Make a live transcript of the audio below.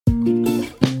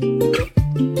Hey,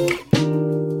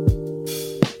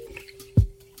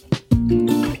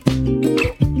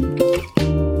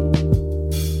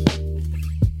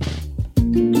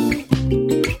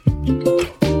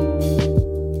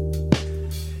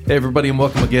 everybody, and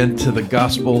welcome again to the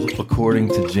Gospel According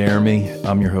to Jeremy.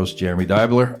 I'm your host, Jeremy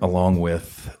Deibler, along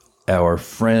with our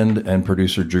friend and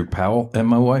producer, Drew Powell, and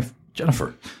my wife,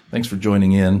 Jennifer. Thanks for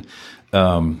joining in.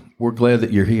 We're glad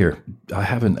that you're here. I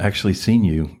haven't actually seen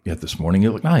you yet this morning.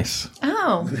 You look nice.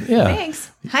 Oh, Yeah.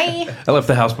 Thanks. Hi. I left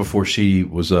the house before she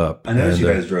was up. I noticed you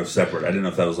guys drove separate. I didn't know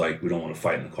if that was like, we don't want to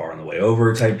fight in the car on the way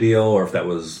over type deal, or if that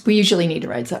was... We usually need to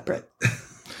ride separate.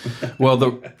 Well,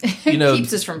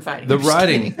 Keeps us from fighting. the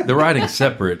riding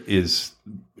separate is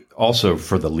also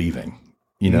for the leaving.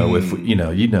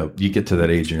 If you get to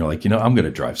that age and you're like, I'm going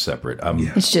to drive separate.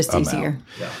 It's just I'm easier. out.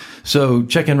 Yeah. So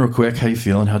check in real quick. How you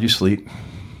feeling? How'd you sleep?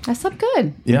 I slept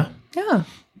good. Yeah. Yeah,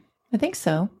 I think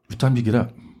so. What time did you get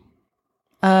up?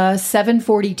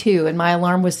 7:42, and my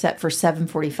alarm was set for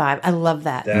 7:45. I love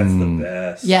that. That's the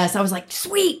best. Yes, I was like,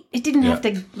 sweet. It didn't have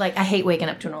to, I hate waking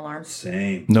up to an alarm.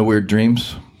 Same. No weird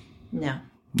dreams? No.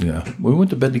 Yeah. We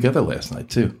went to bed together last night,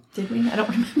 too. Did we? I don't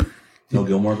remember. No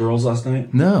Gilmore Girls last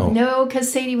night? No. No,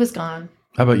 because Sadie was gone.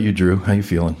 How about you, Drew? How you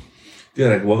feeling?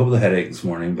 Good. I woke up with a headache this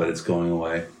morning, but it's going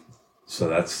away. So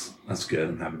that's good.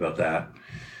 I'm happy about that.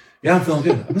 Yeah, I'm feeling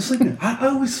good. I'm sleeping. I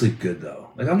always sleep good, though.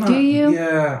 Like I'm not. Do you?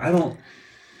 Yeah, I don't.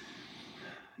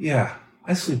 Yeah,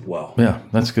 I sleep well. Yeah,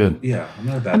 that's good. Yeah, I'm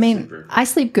not a bad sleeper. I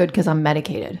sleep good because I'm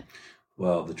medicated.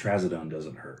 Well, the trazodone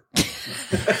doesn't hurt.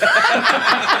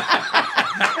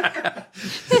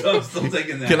 So I'm still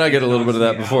taking that. Can I get a little bit of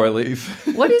that before I leave?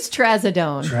 What is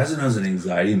trazodone? Trazodone is an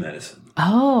anxiety medicine.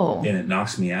 Oh. And it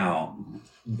knocks me out.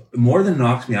 More than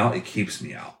knocks me out, it keeps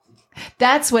me out.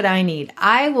 That's what I need.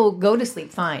 I will go to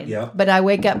sleep fine. Yep. But I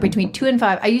wake up between 2 and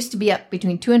 5. I used to be up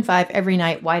between 2 and 5 every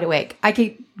night, wide awake. I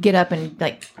could get up and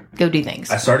go do things.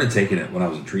 I started taking it when I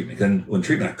was in treatment. Then when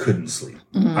treatment, I couldn't sleep.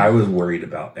 Mm-hmm. I was worried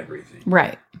about everything.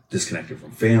 Right. Disconnected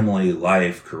from family,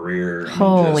 life, career.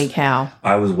 Holy cow.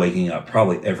 I was waking up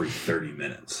probably every 30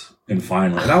 minutes. And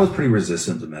finally, and I was pretty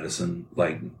resistant to medicine.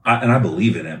 And I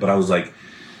believe in it, but I was like,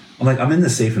 I'm in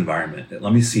this safe environment.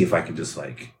 Let me see if I can just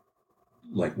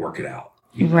work it out.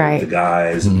 Right. With the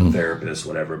guys and the therapists,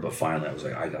 whatever. But finally, I was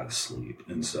like, I got to sleep.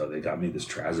 And so they got me this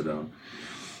trazodone.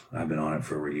 I've been on it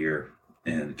for over a year,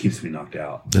 and it keeps me knocked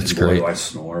out. That's and boy, great. do I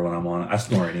snore when I'm on it. I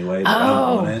snore anyway, but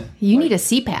I'm on it. You need a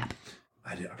CPAP.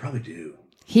 I probably do.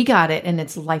 He got it, and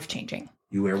it's life-changing.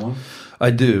 You wear one?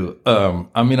 I do. I'm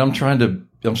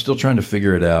still trying to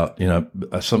figure it out.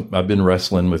 I've been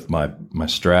wrestling with my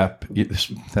strap.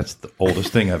 That's the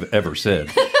oldest thing I've ever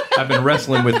said. I've been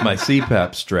wrestling with my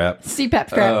CPAP strap. CPAP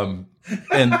strap.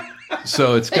 And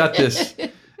so it's got this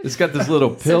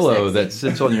little pillow that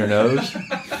sits on your nose.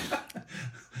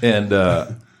 And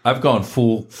I've gone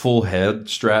full head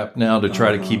strap now to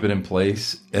try to keep it in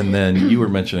place. And then you were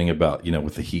mentioning about,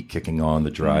 with the heat kicking on,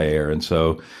 the dry air. And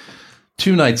so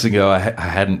 2 nights ago, I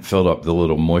hadn't filled up the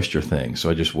little moisture thing. So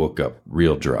I just woke up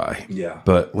real dry. Yeah.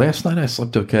 But last night I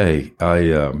slept okay.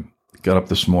 I got up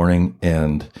this morning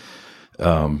and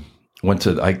went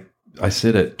to, I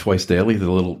sit at Twice Daily,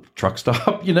 the little truck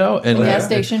stop, and gas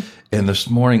station. And this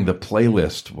morning the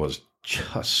playlist was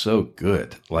just so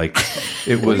good.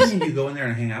 It was. You go in there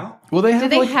and hang out? Well, they have. Do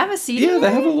they have a seating Yeah, they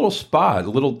area? have a little spot, a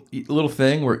little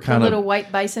thing where it kind A of little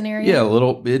white bison area? Yeah,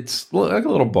 it's like a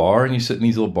little bar, and you sit in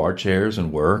these little bar chairs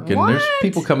and work, and there's What?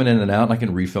 people coming in and out, and I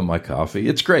can refill my coffee.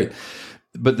 It's great.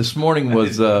 But this morning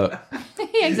was He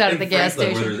hangs out at the gas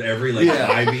Franklin, station. where there's every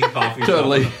IV coffee shop on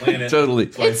the planet. totally.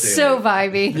 Twice It's daily. so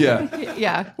vibey. Yeah.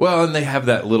 Yeah. Well, and they have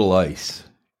that little ice,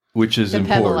 which is The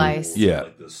important. pebble ice. Yeah,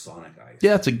 Like the Sonic Ice.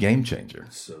 yeah, it's a game changer.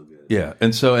 It's so good. Yeah,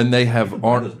 and they have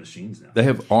Buy those machines now. They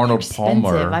have Arnold Expensive.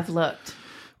 Palmer. I've looked.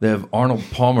 They have Arnold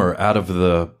Palmer out of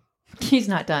the. He's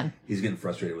not done. He's getting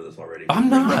frustrated with us already. I'm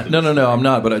not. No, I'm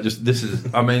not. But this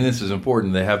is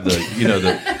important. They have the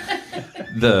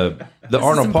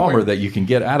Arnold Palmer important. that you can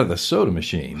get out of the soda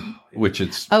machine, which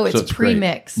it's It's great.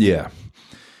 pre-mixed. Yeah.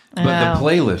 But the Oh.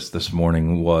 playlist this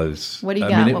morning was. What do you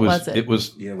got? What was it? It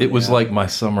was. Yeah, it was like my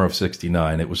summer of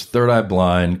 '69. It was Third Eye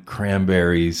Blind,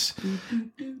 Cranberries.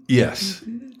 Yes,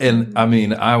 and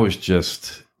I was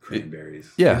just. Cranberries.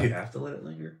 Yeah. Did you have to let it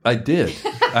linger? I did.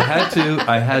 I had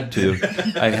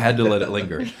to let it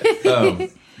linger.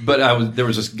 But there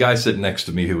was this guy sitting next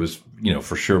to me who was,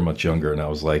 for sure much younger. And I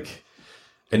was like,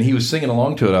 and he was singing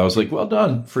along to it. I was like, well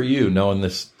done for you knowing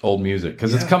this old music.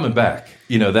 Cause it's coming back.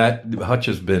 That Hutch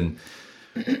has been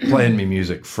playing me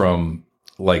music from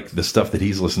like the stuff that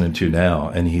he's listening to now,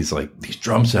 and he's like, these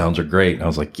drum sounds are great. And I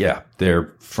was like, yeah,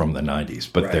 they're from the 90s,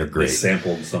 but Right. they're great. They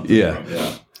sampled something Yeah. from,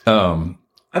 yeah.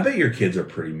 I bet your kids are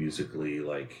pretty musically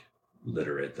like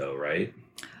literate though, right?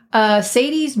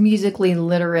 Sadie's musically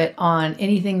literate on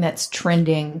anything that's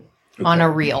trending on a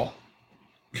reel.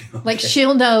 Like she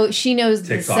knows the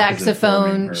TikTok is informing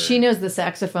saxophone. her. She knows the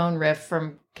saxophone riff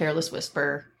from Careless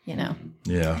Whisper, you know.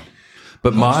 Yeah.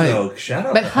 But So shout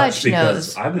out But to Hutch Hutch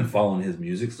because knows. I've been following his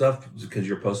music stuff because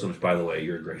you're posting, which by the way,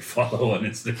 you're a great follow on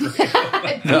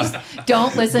Instagram. Please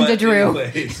don't listen to But Drew.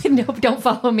 anyways, No, don't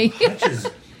follow me. Hutch is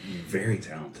very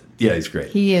talented. yeah, he's great.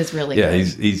 He is really Yeah, good.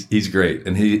 he's great,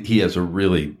 and he has a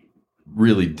really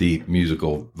deep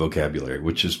musical vocabulary,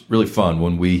 which is really fun.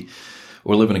 When we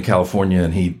were living in California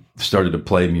and he started to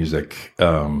play music,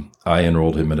 I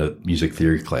enrolled him in a music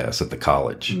theory class at the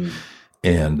college,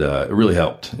 and it really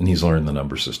helped. And he's learned the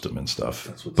number system and stuff.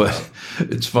 That's what's But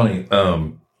up. it's funny.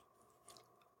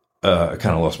 I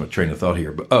kind of lost my train of thought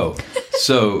here, but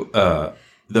so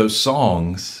those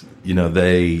songs, you know,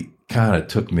 they kind of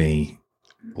took me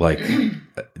like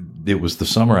it was the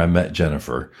summer I met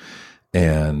Jennifer,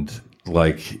 and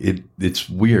like it's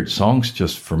weird. Songs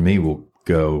just for me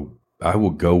I will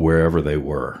go wherever they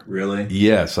were. Really?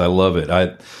 Yes, I love it.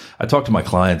 I talk to my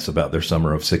clients about their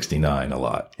summer of '69 a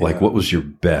lot. Like, what was your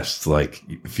best? Like,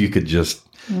 if you could just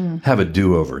have a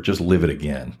do-over, just live it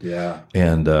again. Yeah.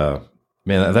 And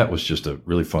man, that was just a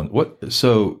really fun. What's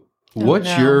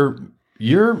no.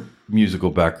 your musical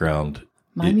background?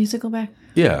 My musical back.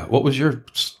 Yeah, what was your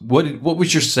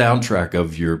soundtrack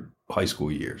of your high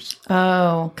school years?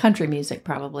 Oh, country music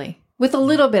probably with a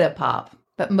little bit of pop,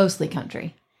 but mostly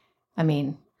country. I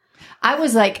mean, I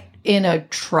was like in a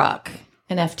truck,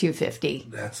 an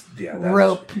F-250, That's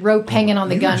rope hanging on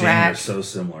the You and gun Jamie rack. are so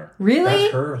similar. Really?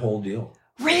 That's her whole deal.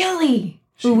 Really?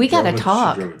 She Ooh, we got to drove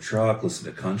talk. She drove a truck,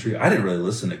 listened to country. I didn't really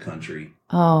listen to country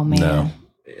Oh man, No.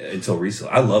 until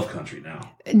recently. I love country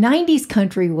now. 90s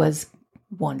country was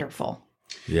wonderful.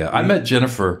 Yeah, I met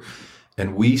Jennifer,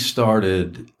 and we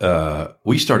started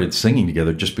singing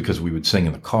together just because we would sing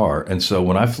in the car. And so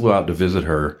when I flew out to visit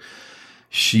her,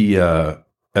 she by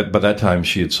that time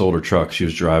she had sold her truck. She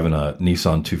was driving a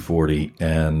Nissan 240,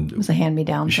 and It was a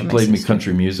hand-me-down. she from my played me sister.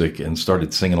 country music and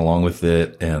started singing along with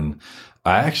it. And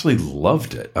I actually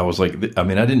loved it. I was like, I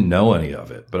mean, I didn't know any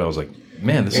of it, but I was like,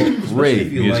 man, this is Especially great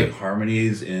if you music. like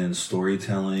harmonies and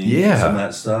storytelling, Yeah. some of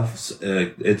that stuff.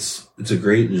 It's a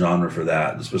great genre for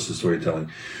that, especially storytelling.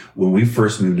 When we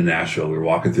first moved to Nashville, we were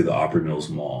walking through the Opry Mills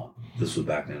Mall. This was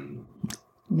back in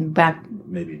Back.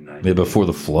 maybe 90. Yeah, before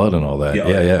the flood and all that.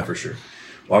 Yeah. for sure.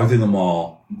 Walking through the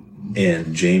mall,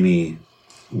 and Jamie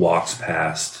walks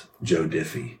past Joe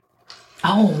Diffie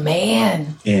Oh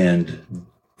man. and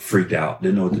freaked out,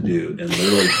 didn't know what to do, and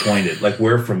literally pointed, like,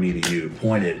 "Where from me to you?"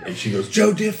 Pointed, and she goes,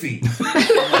 "Joe Diffie."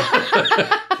 I'm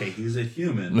like, okay, he's a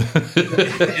human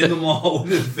in the mall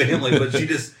with his family, but she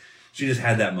just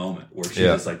had that moment where she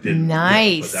Yeah. just like didn't.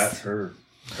 Nice. But that's her.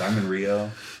 Diamond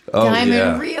Rio. Oh, Diamond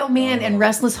yeah. Rio, man, and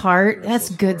Restless Heart.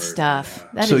 That's Restless good Heart, stuff. yeah.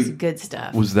 That So is you- good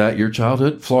stuff. Was that your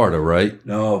childhood? Florida, right?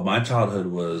 No, my childhood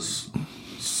was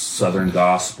Southern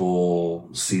Gospel,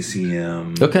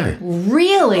 CCM. Okay.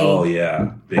 Really? Oh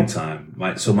yeah, big time.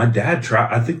 My dad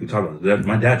I think we talked about that.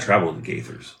 My dad traveled to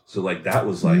Gaithers, so like that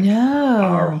was like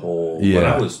our No. whole. When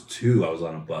Yeah. I was 2, I was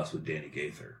on a bus with Danny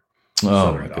Gaither. Oh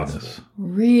Southern my Gospel. goodness.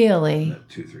 Really?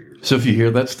 2-3 years. So if you hear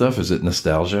that stuff, is it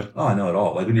nostalgia? Oh, I know it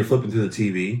all. Like when you're flipping through the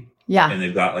TV Yeah. and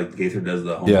they've got like Gaither does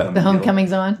the Yeah. homecoming. The deal.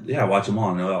 homecoming's on. Yeah, I watch them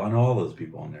all. I know all those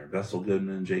people on there. Vestal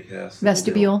Goodman, Jake Hess. the whole deal.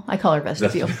 Vestibule. I call her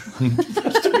vestibule.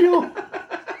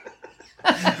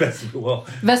 Vestibule.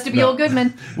 Vestibule No.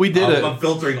 Goodman. We did I'm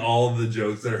filtering all of the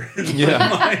jokes that are in Yeah. my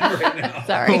mind right now.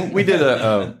 Sorry. we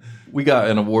did we got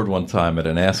an award one time at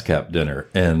an ASCAP dinner,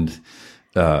 and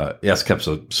ASCAP's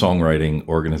a songwriting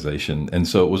organization, and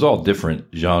so it was all different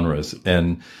genres.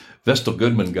 And Vestal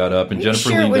Goodman got up, and Are you Jennifer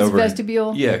sure it leaned was over. and-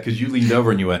 Vestibule? Yeah, because you leaned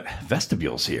over and you went,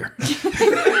 "Vestibule's here."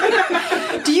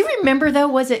 Do you remember though?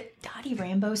 Was it Dottie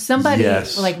Rambo? Somebody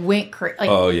Yes. like went crazy. Like,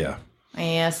 Oh yeah,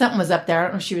 yeah, something was up there. I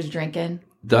don't know if she was drinking.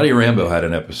 Dottie Rambo had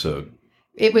an episode.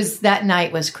 It was that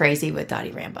night was crazy with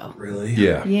Dottie Rambo. Really?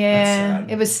 Yeah, Yeah,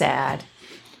 sad. it was sad.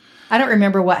 I don't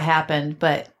remember what happened,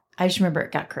 but I just remember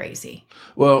it got crazy.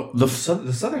 Well, The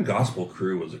Southern Gospel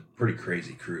crew was a pretty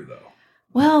crazy crew, though.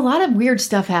 Well, a lot of weird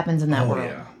stuff happens in that world.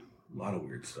 Yeah, a lot of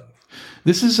weird stuff.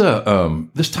 this is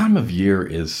this time of year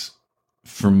is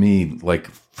for me, like,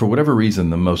 for whatever reason,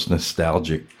 the most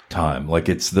nostalgic time. Like,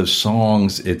 it's the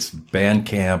songs, it's band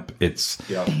camp, it's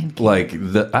Yeah, like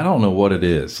I don't know what it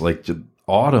is. Like,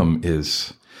 autumn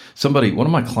is one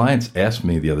of my clients asked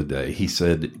me the other day, he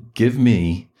said, give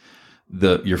me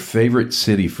your favorite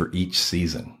city for each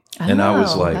season. And I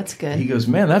was like, that's good. He goes,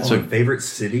 man, that's a favorite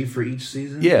city for each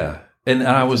season? Yeah. And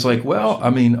I was like, well, I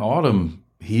mean, autumn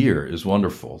here is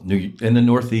wonderful. In the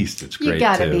Northeast, it's great. You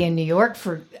got to be in New York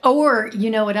or you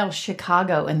know what else?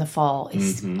 Chicago in the fall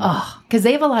is, because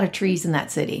they have a lot of trees in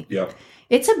that city. Yep.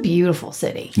 It's a beautiful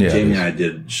city. Yeah, Jamie and I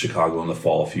did Chicago in the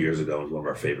fall a few years ago. It was one of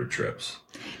our favorite trips.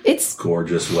 It's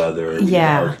gorgeous weather. We did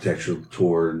an architectural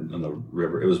tour on the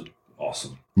river. It was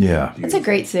awesome. Yeah. Beautiful. It's a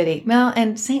great city. Well,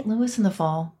 and St. Louis in the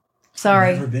fall. Sorry.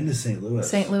 I've never been to St. Louis.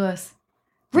 St. Louis.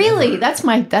 Really? That's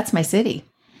my city.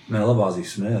 I mean, I love Ozzie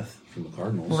Smith from the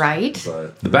Cardinals. Right.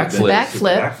 But the backflip.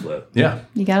 Backflip. Yeah.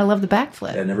 You got to love the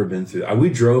backflip. I'd never been through. We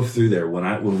drove through there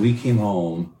when we came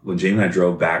home. When Jamie and I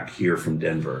drove back here from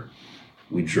Denver,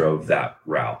 we drove that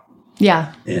route.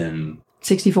 Yeah. In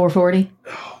 6440.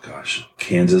 Oh gosh,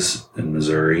 Kansas and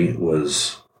Missouri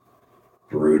was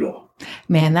brutal.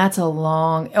 Man, that's a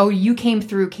long. Oh, you came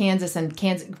through Kansas and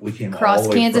We came across all the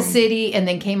way Kansas from, City and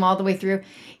then came all the way through.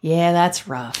 Yeah, that's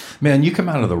rough. Man, you come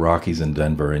out of the Rockies in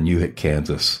Denver and you hit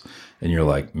Kansas and you're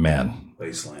like, man,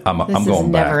 wasteland. I'm This going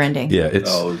is back. never ending. Yeah,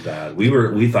 it's it was bad.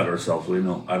 We thought to ourselves,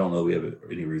 I don't know we have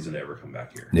any reason to ever come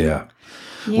back here. yeah.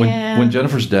 Yeah. When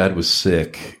Jennifer's dad was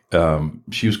sick,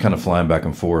 she was kind of flying back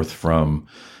and forth from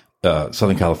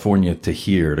Southern California to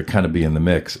here to kind of be in the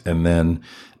mix. And then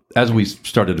as we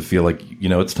started to feel like,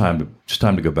 it's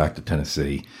time to go back to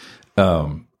Tennessee,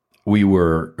 we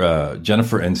were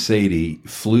Jennifer and Sadie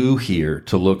flew here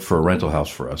to look for a rental house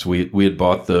for us. We had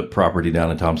bought the property down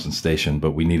in Thompson Station,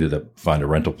 but we needed to find a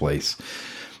rental place.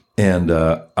 And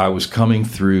I was coming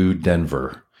through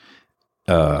Denver,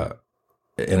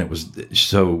 and it was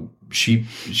so she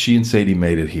and Sadie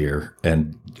made it here,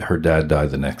 and her dad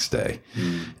died the next day.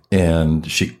 And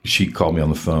she called me on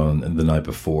the phone the night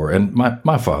before, and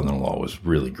my father-in-law was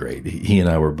really great. He and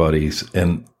I were buddies,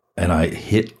 and I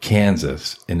hit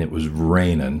Kansas, and it was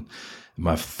raining.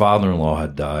 My father-in-law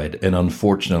had died, and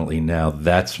unfortunately now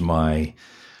that's my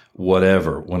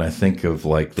whatever. When I think of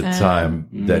like the time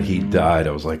that he died,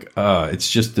 I was like,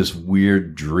 it's just this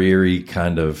weird, dreary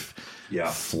kind of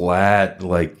flat,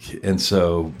 like. And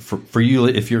so for you,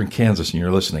 if you're in Kansas and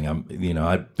you're listening, I've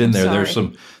been there.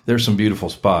 Sorry. There's some beautiful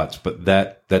spots, but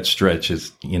that stretch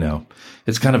is,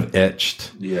 it's kind of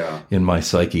etched in my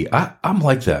psyche. I'm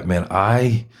like that, man.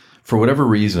 For whatever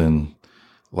reason,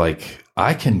 like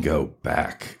I can go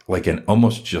back, like, and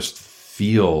almost just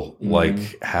feel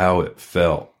like how it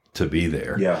felt to be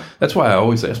there. Yeah. That's why I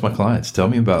always ask my clients, tell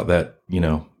me about that,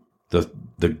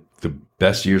 the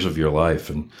best years of your life.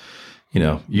 And,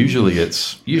 usually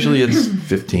it's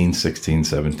 15, 16,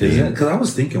 17. Yeah, because I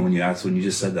was thinking when you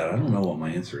just said that, I don't know what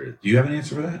my answer is. Do you have an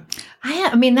answer for that?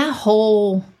 I mean, that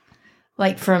whole,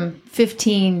 like from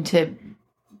 15 to,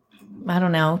 I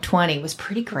don't know, 20 was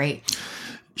pretty great.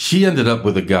 She ended up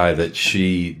with a guy that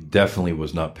she definitely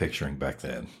was not picturing back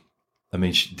then. I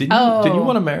mean, did you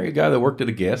want to marry a guy that worked at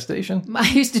a gas station? I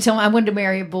used to tell him I wanted to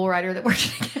marry a bull rider that worked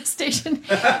at a gas station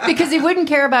because he wouldn't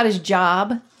care about his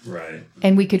job. Right.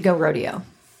 And we could go rodeo.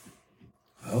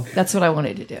 Okay. That's what I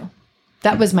wanted to do.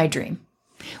 That was my dream.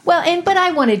 Well, but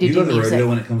I wanted to do You go to music. rodeo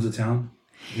when it comes to town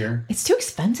here? It's too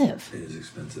expensive. It is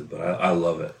expensive, but I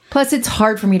love it. Plus, it's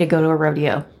hard for me to go to a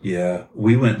rodeo. Yeah.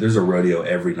 There's a rodeo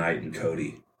every night in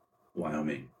Cody,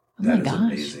 Wyoming. Oh my That is gosh.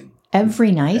 amazing.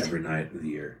 Every night? Every night of the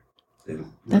year.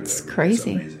 That's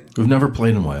crazy. It's amazing. We've never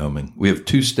played in Wyoming. We have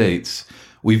 2 states.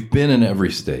 We've been in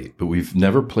every state, but we've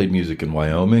never played music in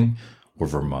Wyoming or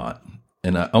Vermont.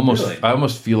 And I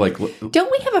almost feel like,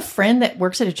 Don't we have a friend that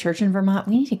works at a church in Vermont?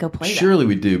 We need to go play that. surely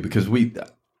we do, because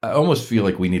I almost feel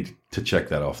like we need to check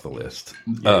that off the list.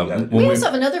 Yeah, We also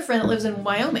have another friend that lives in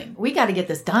Wyoming. We got to get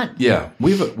this done. Yeah,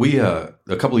 we a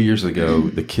couple of years ago,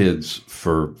 the kids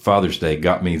for Father's Day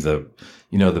got me the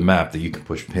map that you can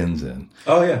push pins in.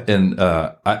 Oh, yeah. And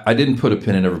I didn't put a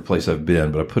pin in every place I've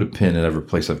been, but I put a pin in every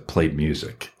place I've played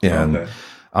music. And Okay.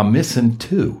 I'm missing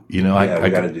 2. We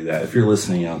got to do that. If you're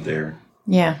listening out there,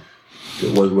 Yeah.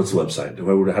 what's the website?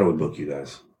 How do we book you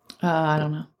guys? I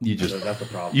don't know. you just That's the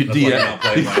problem. You That's why DM. I'm not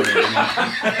playing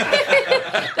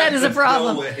my That is a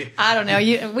problem. No way. I don't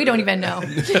know. We don't even know.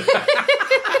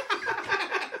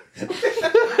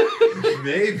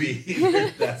 Maybe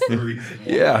that's the reason.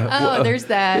 Oh, there's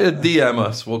that. DM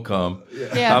us. We'll come.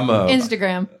 Yeah.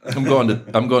 Instagram.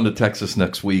 I'm going to Texas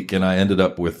next week, and I ended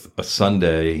up with a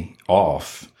Sunday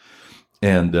off,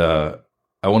 and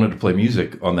I wanted to play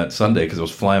music on that Sunday because I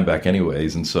was flying back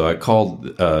anyways. And so I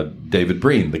called David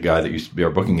Breen, the guy that used to be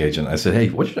our booking agent. I said, hey,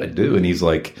 what should I do? And he's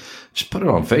like, just put it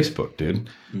on Facebook, dude.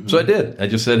 Mm-hmm. So I did. I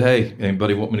just said, hey,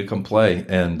 anybody want me to come play?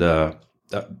 And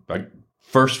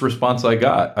first response I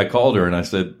got, I called her and I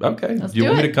said, okay, do you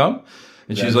want me to come?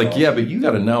 And she's like, yeah, but you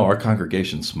got to know our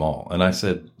congregation's small. And I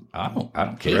said, I don't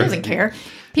care. He doesn't care.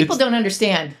 People don't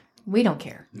understand. We don't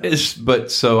care.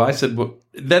 But so I said, well,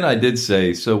 then I did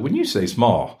say, so when you say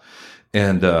small,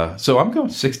 and so I'm going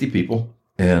 60 people,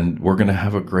 and we're going to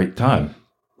have a great time.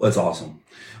 That's awesome.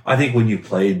 I think when you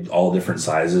played all different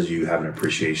sizes, you have an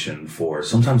appreciation for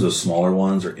sometimes those smaller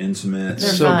ones are intimate. They're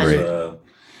so fun. Great.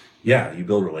 Yeah, you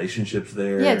build relationships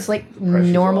there. Yeah, it's like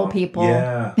normal people.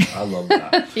 Yeah, I love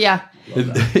that. Yeah.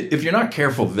 If you're not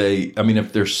careful,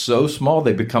 if they're so small,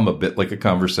 they become a bit like a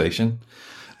conversation.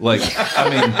 Like,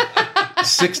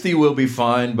 60 will be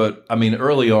fine, but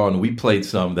early on we played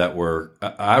some that were.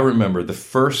 I remember the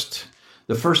first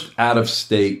out of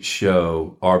state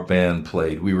show our band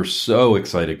played. We were so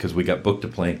excited because we got booked to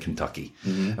play in Kentucky,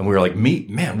 and we were like,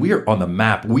 "Man, we are on the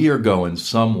map. We are going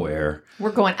somewhere. We're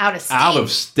going out of state." Out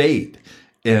of state,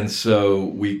 and so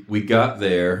we got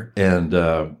there,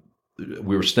 and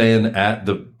we were staying at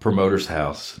the promoter's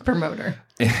house. Promoter.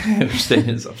 And we're staying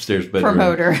in his upstairs bedroom.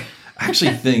 Promoter. I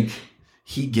actually think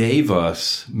he gave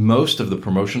us most of the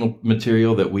promotional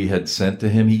material that we had sent to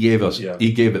him. He gave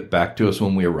it back to us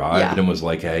when we arrived and was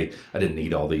like, hey, I didn't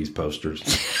need all these posters.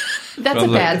 That's a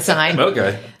bad sign.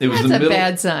 Okay. That's a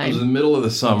bad sign. It was the middle of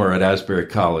the summer at Asbury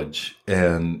College,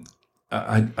 and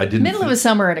I didn't... Middle of a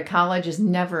summer at a college is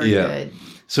never good.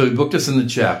 So he booked us in the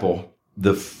chapel.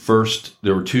 There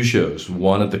were 2 shows,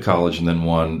 one at the college and then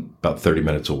one about 30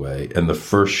 minutes away. And the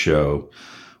first show...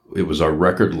 it was our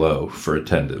record low for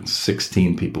attendance.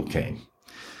 16 people came.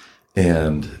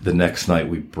 And the next night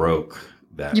we broke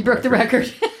that. You broke the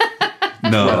record.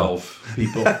 No. 12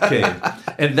 people came.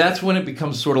 And that's when it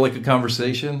becomes sort of like a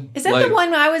conversation. Is that the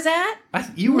one I was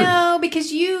at? No,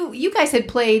 because you guys had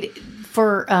played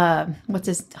for, what's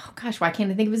his, oh gosh, why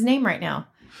can't I think of his name right now?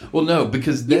 Well, no,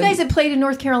 because you guys had played in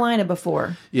North Carolina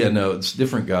before. Yeah, no, it's a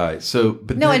different guy. So,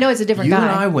 but no, I know it's a different guy. You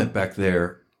and I went back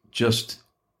there just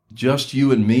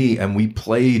you and me, and we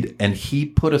played, and he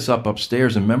put us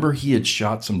upstairs. And remember, he had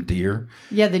shot some deer.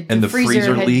 Yeah, the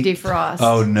freezer had defrost.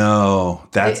 Oh no,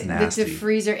 that's nasty. The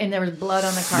freezer, and there was blood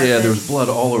on the carpet. Yeah, there was blood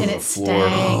all over the floor.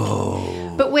 Stank.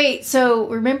 Oh. But wait, so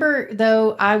remember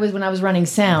though, when I was running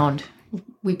sound,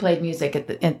 we played music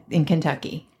in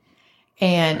Kentucky.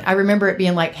 And I remember it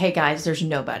being like, hey guys, there's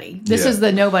nobody. This is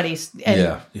the nobody's.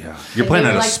 And, You're playing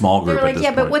at a small group. They were like, at this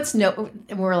point. but what's no?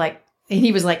 And we're like, and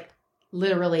he was like,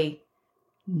 literally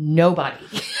nobody.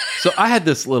 So I had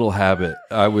this little habit.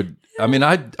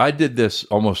 I did this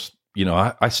almost,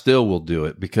 I still will do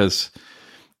it because,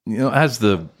 as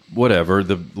the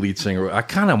lead singer, I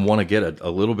kind of want to get a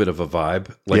little bit of a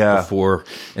vibe before.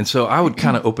 And so I would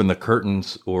kind of open the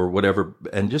curtains or whatever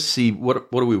and just see what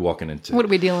are we walking into? What are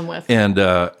we dealing with? And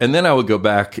then I would go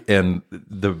back and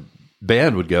the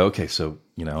band would go, okay, so,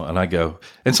 and I go,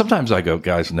 and sometimes I go,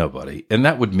 guys, nobody. And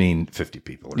that would mean 50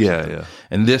 people or something. Yeah.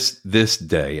 And this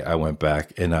day I went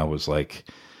back and I was like,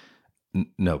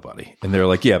 nobody. And they're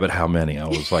like, yeah, but how many? I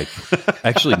was like,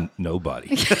 actually, nobody.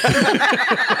 I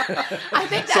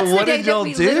think that's the day that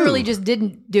we literally just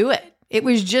didn't do it. It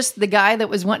was just the guy that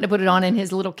was wanting to put it on in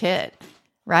his little kid,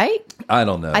 right? I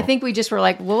don't know. I think we just were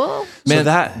like, whoa. Man, so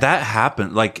that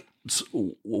happened. Like,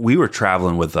 we were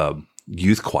traveling with a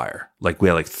youth choir. Like, we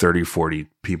had like 30, 40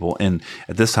 people. And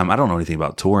at this time, I don't know anything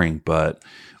about touring, but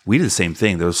we did the same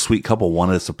thing. There was a sweet couple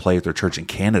wanted us to play at their church in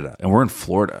Canada, and we're in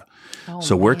Florida.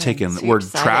 So we're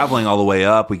traveling all the way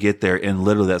up. We get there, and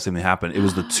literally that same thing happened. It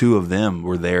was the 2 of them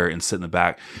were there and sit in the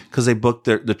back because they booked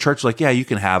the church. Was like, yeah, you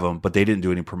can have them, but they didn't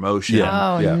do any promotion.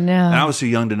 Yeah. No. And I was too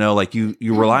young to know. Like you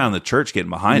rely on the church getting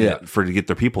behind it to get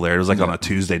their people there. It was like on a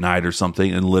Tuesday night or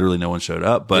something, and literally no one showed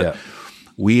up. But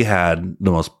we had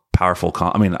the most powerful.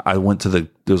 I went to there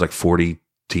was like 40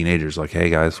 teenagers. Like, hey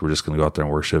guys, we're just going to go out there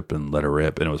and worship and let it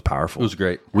rip, and it was powerful. It was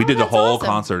great. We did the whole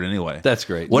concert anyway. That's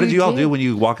great. What did you all do when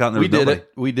you walk out and there was nobody?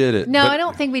 We did it. No, I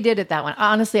don't think we did it that one.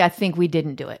 Honestly, I think we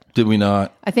didn't do it. Did we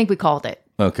not? I think we called it.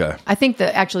 Okay. I think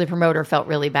the promoter felt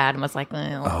really bad and was like,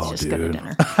 let's just go to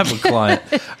dinner. I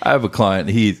have a client.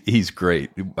 He's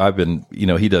great. I've been,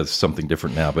 he does something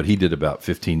different now, but he did about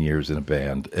 15 years in a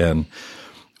band, and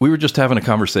we were just having a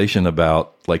conversation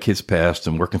about like his past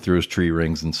and working through his tree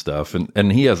rings and stuff.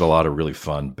 And he has a lot of really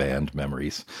fun band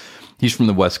memories. He's from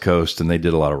the West Coast and they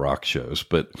did a lot of rock shows,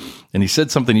 and he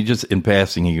said something, he just in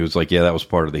passing, he was like, yeah, that was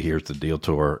part of the Here's the Deal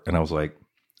tour. And I was like,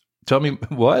 tell me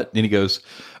what? And he goes,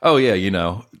 oh yeah,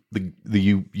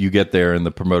 you get there and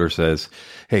the promoter says,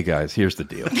 hey guys, here's the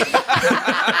deal.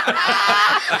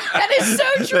 That is so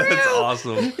true. That's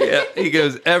awesome. Yeah, he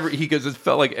goes, it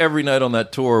felt like every night on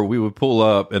that tour we would pull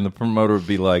up and the promoter would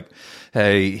be like,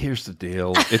 hey, here's the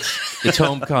deal. It's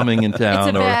homecoming in town.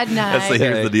 It's a bad night. That's the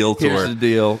here's the deal tour. Here's the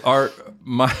deal.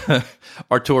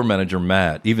 Our tour manager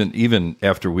Matt, even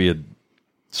after we had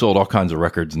sold all kinds of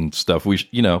records and stuff,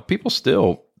 people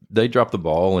still, they drop the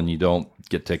ball and you don't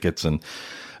get tickets. And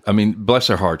I mean, bless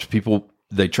their hearts, people,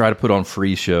 they try to put on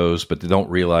free shows, but they don't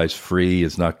realize free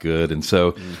is not good. And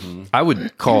so I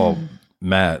would call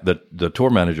Matt, the tour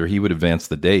manager, he would advance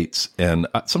the dates. And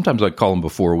sometimes I'd call him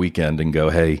before a weekend and go,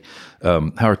 hey,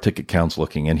 how are ticket counts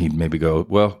looking? And he'd maybe go,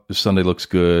 well, Sunday looks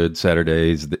good,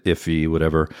 Saturday's iffy,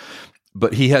 whatever.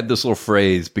 But he had this little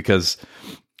phrase, because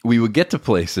we would get to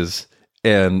places,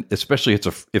 and especially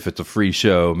if it's a free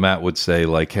show, Matt would say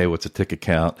like, hey, what's a ticket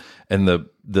count? And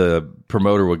the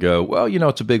promoter would go, well,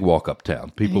 it's a big walk up town.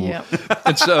 People. Yep.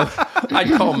 And so I'd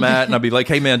call Matt and I'd be like,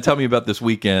 hey man, tell me about this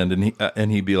weekend.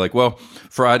 And he'd be like, well,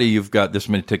 Friday you've got this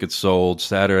many tickets sold.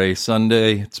 Saturday,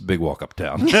 Sunday, it's a big walk up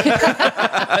town.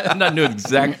 And I knew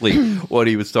exactly what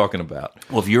he was talking about.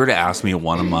 Well, if you were to ask me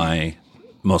one of my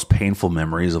most painful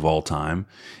memories of all time,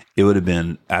 it would have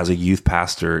been as a youth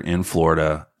pastor in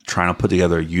Florida, trying to put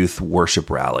together a youth worship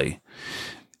rally.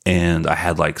 And I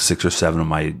had like 6 or 7 of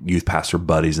my youth pastor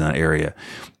buddies in that area.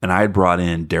 And I had brought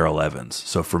in Daryl Evans.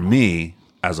 So for me,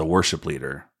 as a worship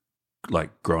leader, like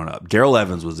growing up, Daryl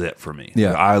Evans was it for me.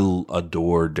 Yeah. I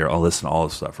adored Daryl. I listened to all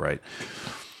this stuff, right?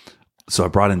 So I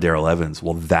brought in Daryl Evans.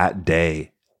 Well, that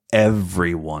day,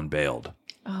 everyone bailed.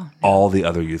 Oh, no. All the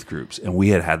other youth groups. And we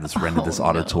had this rented this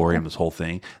auditorium, this whole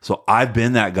thing. So I've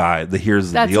been that guy, the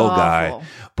here's the deal guy.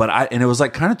 But and it was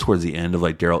like kind of towards the end of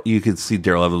like Daryl, you could see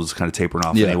Daryl Evans was kind of tapering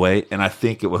off anyway. And I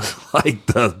think it was like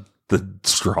the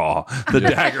straw, the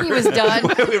dagger. He was done.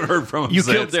 We haven't heard from him You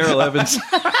since. killed Daryl Evans.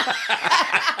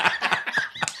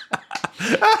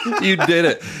 You did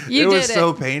it. It was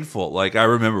so painful. Like I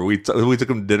remember we took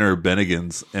them to dinner at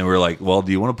Bennigan's and we were like, well,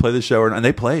 do you want to play the show? And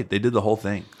they played. They did the whole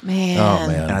thing. Man. Oh,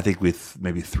 man. And I think with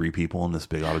maybe 3 people in this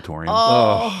big auditorium.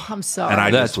 Oh, I'm sorry. And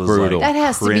I That's just was brutal. like, that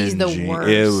has cringing. to be the worst.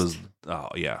 It was, oh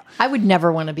yeah. I would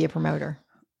never want to be a promoter.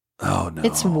 Oh no.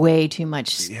 It's way too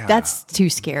much. Yeah. That's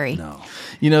too scary.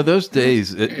 No. Those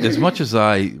days, as much as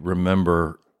I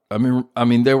remember, I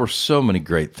mean, there were so many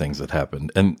great things that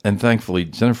happened. And thankfully,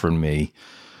 Jennifer and me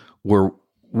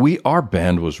our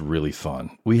band was really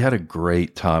fun. We had a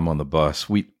great time on the bus.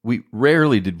 We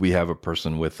rarely did we have a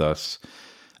person with us.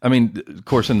 I mean, of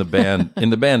course, in the band,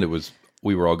 it was,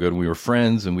 we were all good and we were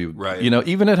friends and we would,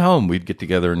 even at home, we'd get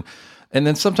together and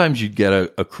then sometimes you'd get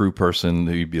a crew person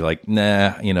who you'd be like,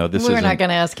 nah, this We're not going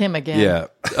to ask him again.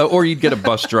 Yeah. Or you'd get a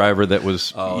bus driver that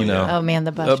was, Oh man,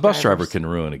 the bus driver can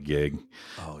ruin a gig.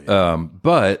 Oh, yeah.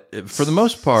 But for the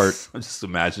most part, I'm just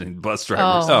imagining bus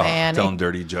drivers man. telling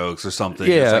dirty jokes or something.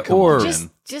 Yeah, It's like, or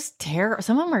just terrible.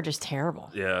 Some of them are just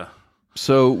terrible. yeah.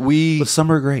 So But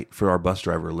some are great for our bus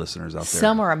driver listeners out there.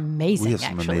 Some are amazing. We have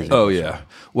some actually. amazing- Oh yeah.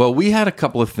 Well, we had a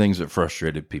couple of things that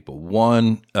frustrated people.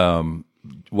 One,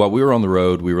 while we were on the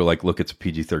road, we were like, "Look, it's a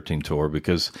PG-13 tour,"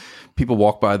 because people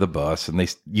walk by the bus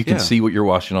and you can see what you're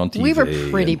watching on TV. We were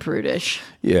pretty prudish.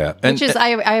 Yeah, Which is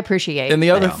I appreciate. And the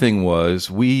other thing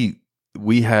was we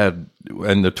had,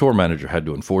 and the tour manager had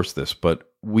to enforce this, but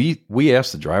we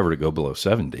asked the driver to go below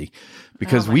 70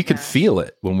 because we could feel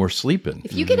it when we're sleeping.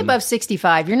 If you get above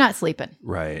 65, you're not sleeping.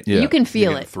 Right. Yeah. You can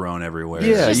feel it. Thrown everywhere.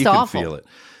 Yeah, just you can awful. feel it.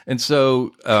 And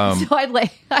so, So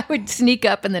I would sneak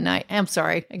up in the night. I'm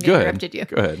sorry, I go interrupted you.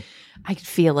 ahead. Go ahead. I could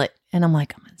feel it, and I'm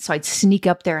like, so I'd sneak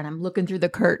up there, and I'm looking through the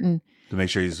curtain, To make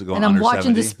sure he's going and I'm under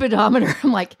watching 70. the speedometer.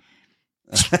 I'm like,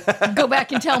 go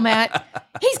back and tell Matt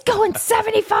he's going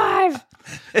 75.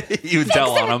 You would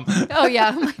tell on him. Oh yeah,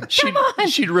 I'm like, come on.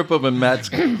 She'd rip open Matt's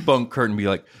bunk curtain and be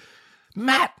like,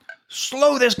 Matt,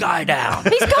 slow this guy down.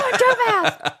 He's going too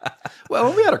fast.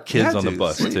 Well, we had our kids had on the to.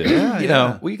 bus too.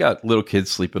 Yeah, We got little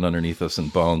kids sleeping underneath us in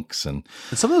bunks, and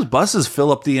And some of those buses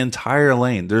fill up the entire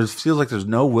lane. Feels like there's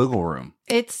no wiggle room.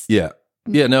 It's yeah.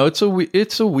 No, it's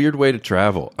a weird way to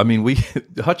travel. I mean,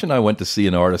 Hutch and I went to see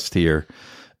an artist here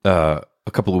a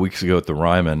couple of weeks ago at the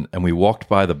Ryman, and we walked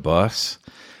by the bus,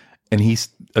 and he's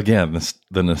again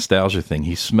the nostalgia thing.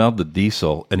 He smelled the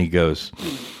diesel, and he goes,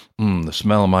 the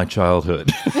smell of my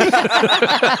childhood.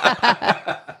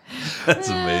 That's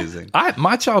amazing.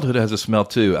 My childhood has a smell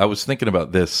too. I was thinking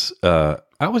about this. I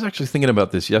was actually thinking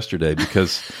about this yesterday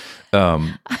because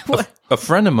a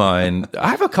friend of mine, I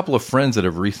have a couple of friends that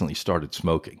have recently started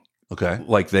smoking. Okay.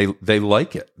 Like they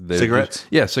like it. Cigarettes?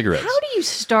 Yeah, cigarettes. how do you you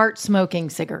start smoking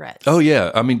cigarettes? Oh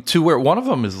yeah, I mean, to where one of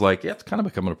them is like, yeah, it's kind of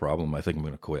becoming a problem. I think I'm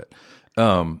going to quit.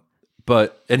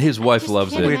 But his wife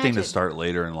loves can't it. Weird thing to Imagine. start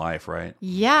later in life, right?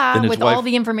 Yeah, And his with wife- all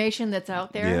the information that's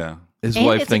out there. Yeah. His And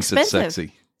wife it's thinks expensive. it's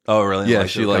sexy. Oh, really? Yeah, Like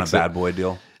she the kind likes of it. bad boy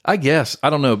deal. I guess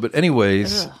I don't know, but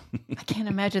anyways, Ugh, I can't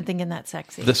imagine thinking that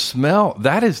sexy. the smell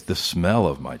that is the smell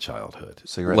of my childhood.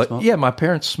 Cigarette smoke? Yeah, my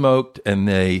parents smoked, and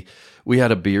we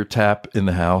had a beer tap in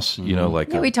the house. You know,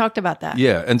 like yeah, we talked about that.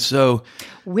 yeah, and so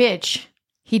Which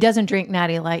he doesn't drink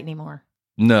Natty Light anymore.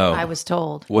 no, I was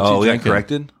told. What's Oh, he we got drinking?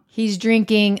 corrected? He's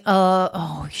drinking a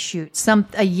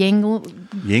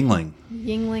Yingling.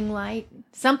 Yingling Light,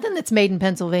 something that's made in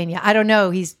Pennsylvania. I don't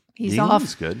know. He's Yingling's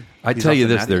off, good. I He's tell off you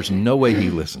the this: natty. there's no way he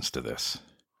listens to this.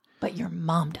 but your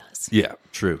mom does. Yeah,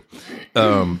 true.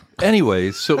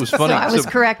 Anyways, so it was funny. So I was So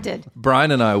corrected.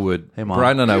 Brian and I would Mom.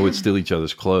 Brian and I would steal each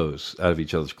other's clothes out of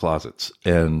each other's closets,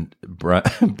 and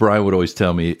Brian would always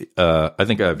tell me, "I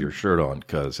think I have your shirt on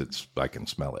because I can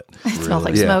smell it." It smells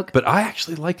like Yeah, smoke. but I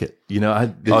actually like it. You know,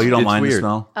 Oh, you don't it's mind weird. the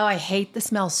smell? Oh, I hate the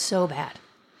smell so bad.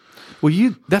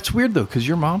 Well, that's weird though because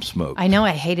your mom smoked. I know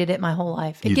I hated it my whole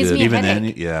life. It You gives did. me a Even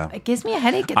headache. then, yeah. It gives me a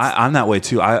headache. It's, I'm that way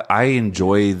too. I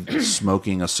enjoy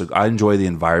smoking I enjoy the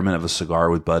environment of a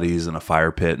cigar with buddies and a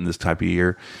fire pit and this type of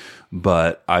year.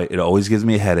 But it always gives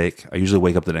me a headache. I usually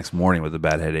wake up the next morning with a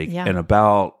bad headache. Yeah. And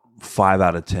about 5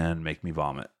 out of 10 make me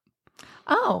vomit.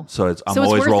 oh, So I'm it's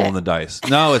always worth rolling it. the dice.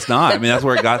 No, it's not. I mean, that's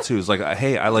where it got to. It's like,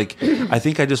 hey, I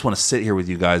think I just want to sit here with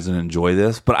you guys and enjoy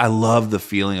this. But I love the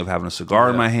feeling of having a cigar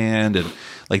in my hand and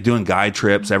like doing guy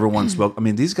trips. Everyone smoked. I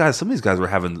mean, some of these guys were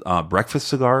having breakfast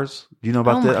cigars. Do you know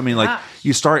about Oh that? my I mean, like gosh.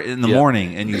 you start in the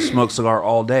morning and you smoke cigar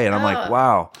all day. And I'm like,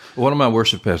 wow. One of my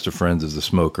worship pastor friends is a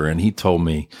smoker, and he told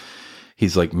me,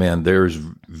 he's like, man, there's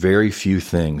very few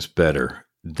things better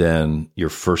than your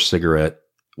first cigarette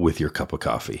with your cup of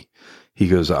coffee. He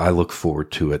goes, I look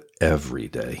forward to it every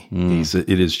day.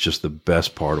 It is just the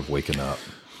best part of waking up.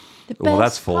 The Well,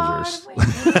 that's best part Folgers. of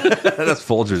waking- That's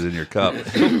Folgers in your cup.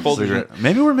 Cigarette.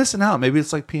 Maybe we're missing out. Maybe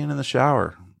it's like peeing in the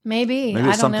shower. Maybe. Maybe I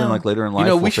it's don't something know. like later in life You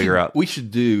know, we'll figure out. we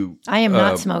should do. I am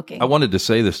not smoking. I wanted to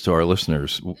say this to our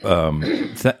listeners.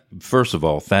 First of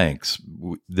all, thanks.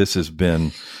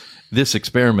 This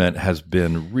experiment has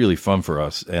been really fun for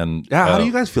us. And Yeah, how do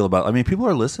you guys feel about it? I mean, people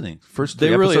are listening. First They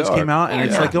three really episodes are. came out, and They're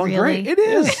it's not like going really. great. It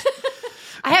is.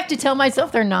 I have to tell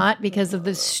myself they're not because of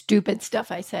the stupid stuff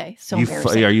I say. So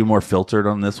embarrassing. Are you more filtered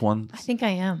on this one? I think I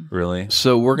am. Really?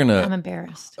 So we're I'm gonna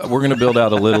embarrassed. build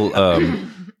out a little.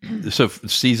 So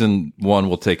season 1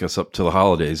 will take us up to the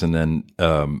holidays, and then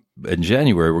in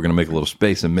January we're gonna make a little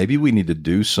space, and maybe we need to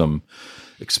do some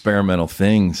experimental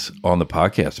things on the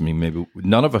podcast. I mean, maybe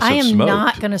none of us I have am smoked.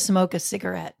 not going to smoke a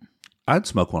cigarette. I'd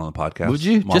smoke one on the podcast. Would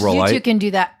you? Marlboro Just- You Light. two can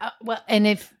do that. Well, and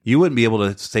if You wouldn't be able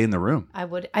to stay in the room. I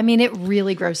would, I mean, it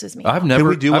really grosses me. I've out. never. Can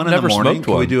we do I've one in never the morning? smoked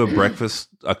Can one. we do a breakfast,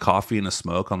 a coffee, and a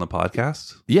smoke on the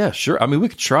podcast? Yeah, sure. I mean, we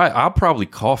could try. I'll probably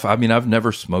cough. I mean, I've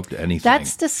never smoked anything.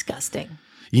 That's disgusting.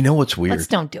 You know what's weird? Let's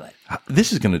don't do it.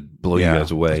 This is going to blow Yeah, you guys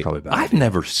away. that's probably a bad I've idea.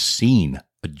 never seen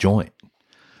a joint.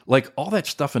 Like all that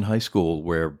stuff in high school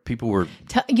where people were.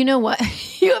 You know what?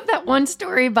 You have that one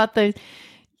story about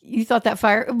you thought that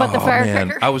the Man,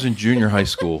 firecracker. I was in junior high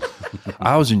school.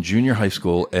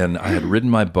 And I had ridden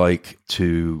my bike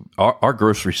to our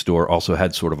grocery store. Also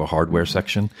had sort of a hardware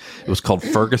section. It was called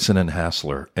Ferguson and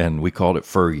Hassler, and we called it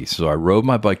Fergie's. So I rode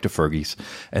my bike to Fergie's,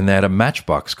 and they had a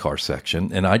Matchbox car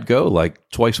section, and I'd go like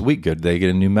twice a week. Good, they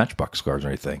get a new Matchbox cars or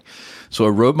anything. So I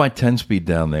rode my 10-speed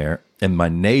down there, and my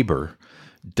neighbor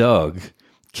Doug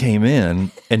came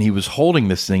in, and he was holding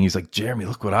this thing. He's like, Jeremy,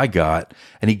 look what I got,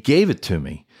 and he gave it to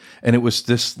me. And it was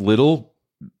this little,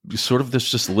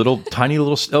 tiny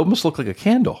little, it almost looked like a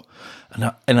candle.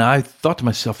 And I thought to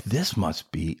myself, this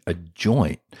must be a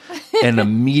joint. And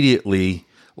immediately,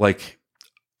 like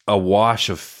a wash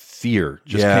of fear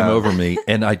just Yeah. came over me.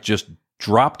 And I just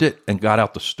dropped it and got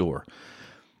out the store.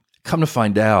 Come to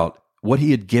find out, what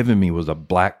he had given me was a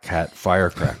Black Cat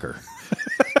firecracker.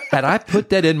 Had I put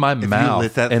that in my mouth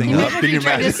lit that and thing up Have you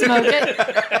tried to smoke it?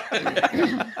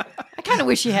 I kind of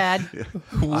wish you had.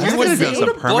 I would have see. done some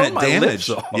Blown permanent my damage. lips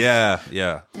off.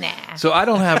 Yeah. Nah. So I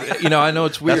don't have, I know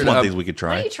it's weird. That's one I'm thing we could Why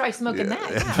don't try. you try smoking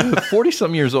that? Yeah.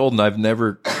 40-some years old, and I've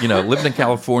never, lived in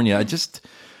California. I just,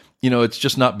 it's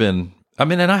just not been. I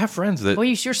mean, and I have friends that Well,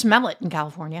 you sure smell it in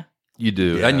California. you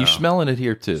do, Yeah. and you're smelling it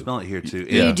here too. Smell it here too.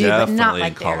 Yeah. You do, but definitely not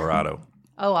like in there. Colorado.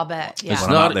 Oh, I'll bet. Yeah. It's When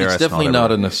I'm not. out there, It's I smell definitely it not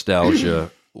a everywhere.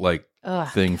 nostalgia like Ugh,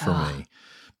 thing for God. me.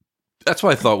 That's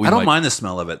why I thought we. I don't might, mind the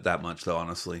smell of it that much, though.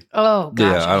 Honestly, Oh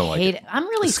gosh, Yeah, I don't like hate it. it. I'm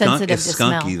really It's skunk- sensitive it's to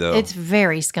skunky, smell. though. It's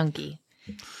very skunky.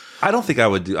 I don't think I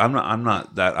would do. I'm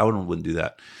not that. I wouldn't do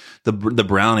that. The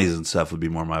brownies and stuff would be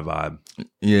more my vibe.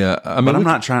 Yeah, I mean, but I'm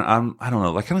not trying. I don't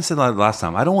know. Like I kind of said last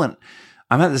time.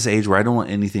 I'm at this age where I don't want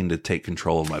anything to take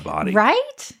control of my body.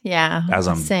 Right? Yeah. As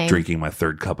I'm drinking my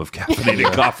third cup of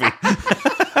caffeinated coffee.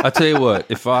 I tell you what,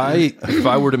 if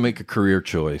I were to make a career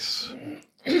choice,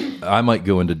 I might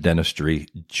go into dentistry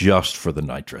just for the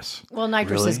nitrous. Well,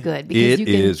 nitrous is good because you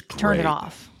can turn it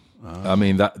off. I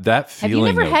mean, that feeling. Have you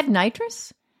never had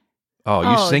nitrous?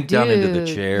 Oh, you sink down into the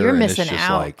chair. You're and missing it's just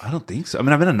out. Like, I don't think so. I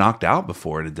mean, I've been knocked out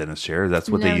before in a dentist chair. That's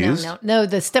what they use? No,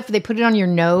 the stuff they put it on your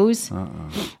nose.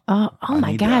 Oh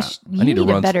my gosh. You need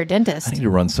a better dentist. I need to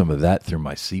run some of that through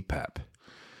my CPAP.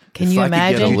 Can you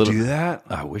imagine? Can you do that?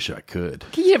 I wish I could.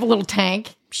 Can you have a little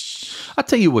tank? I'll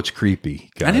tell you what's creepy,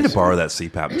 guys. I need to borrow that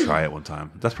CPAP and try it one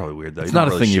time. That's probably weird, though. It's not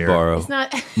a thing you borrow. It's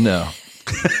not. No.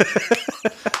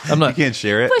 I'm not. You can't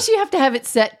share it? Plus, you have to have it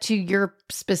set to your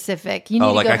specific. You need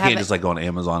to like go I can't just like go on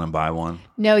Amazon and buy one?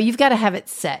 No, you've got to have it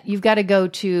set. You've got to go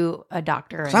to a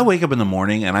doctor. I wake up in the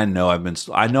morning and I know I've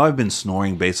been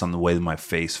snoring based on the way that my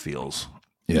face feels.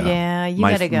 Yeah, you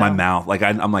got to go. My mouth. Like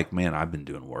I'm like, man, I've been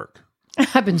doing work.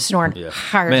 I've been snoring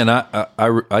hard. Man,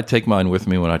 I take mine with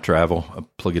me when I travel. I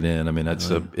plug it in. I mean, it's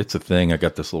a thing. I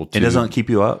got this little tube. It doesn't keep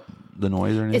you up, the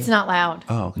noise or anything? It's not loud.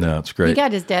 Oh, okay. No, it's great. He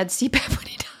got his dad's CPAP when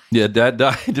he died. Yeah, Dad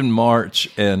died in March,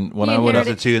 and when I went up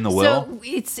to in the will, so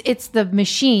it's the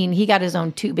machine. He got his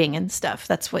own tubing and stuff.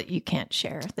 That's what you can't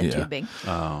share, the tubing.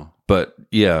 Oh, but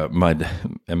yeah,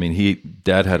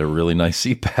 Dad had a really nice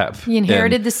CPAP. He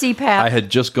inherited the CPAP. I had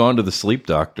just gone to the sleep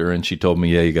doctor, and she told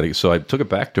me, "Yeah, you got to." So I took it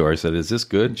back to her. I said, "Is this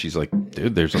good?" And she's like,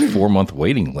 "Dude, there's a 4-month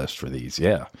waiting list for these."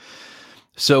 Yeah.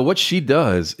 So what she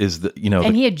does is that,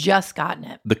 and he had just gotten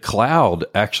it. The cloud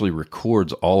actually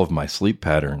records all of my sleep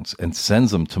patterns and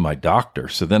sends them to my doctor.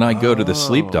 So then I go to the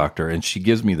sleep doctor and she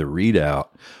gives me the readout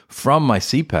from my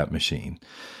CPAP machine.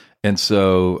 And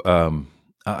so,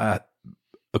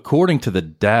 according to the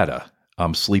data,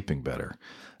 I'm sleeping better.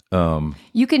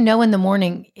 You can know in the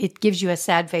morning, it gives you a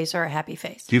sad face or a happy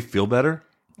face. Do you feel better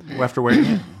after wearing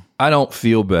it? I don't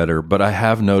feel better, but I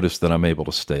have noticed that I'm able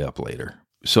to stay up later.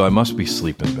 So I must be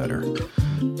sleeping better.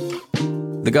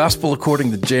 The Gospel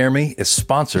According to Jeremy is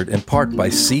sponsored in part by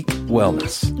Seek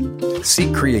Wellness.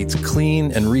 Seek creates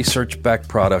clean and research-backed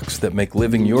products that make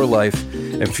living your life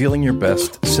and feeling your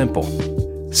best simple.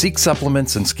 Seek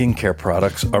supplements and skincare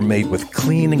products are made with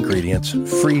clean ingredients,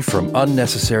 free from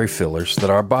unnecessary fillers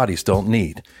that our bodies don't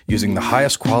need, using the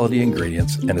highest quality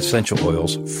ingredients and essential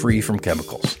oils free from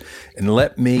chemicals. And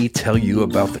let me tell you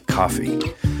about the coffee.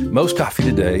 Most coffee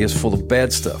today is full of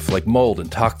bad stuff like mold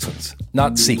and toxins,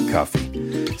 not Seek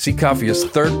Coffee. Seek Coffee is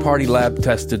third-party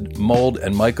lab-tested, mold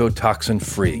and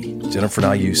mycotoxin-free. Jennifer and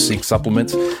I use Seek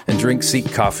supplements and drink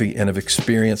Seek Coffee and have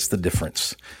experienced the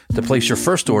difference. To place your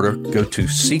first order, go to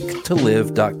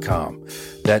seektolive.com.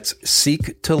 That's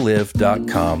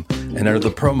seektolive.com and enter the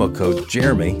promo code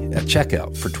Jeremy at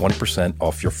checkout for 20%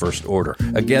 off your first order.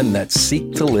 Again, that's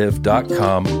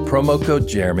seektolive.com, promo code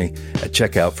Jeremy at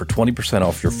checkout for 20%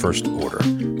 off your first order.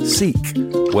 Seek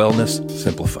Wellness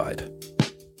Simplified.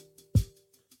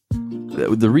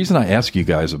 The reason I ask you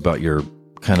guys about your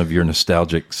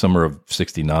nostalgic summer of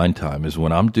 '69 time is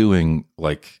when I'm doing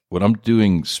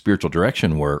spiritual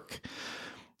direction work,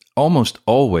 almost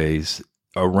always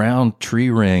around tree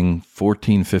ring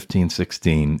 14, 15,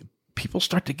 16, people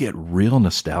start to get real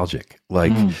nostalgic.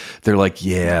 Like they're like,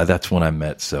 yeah, that's when I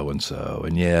met so-and-so.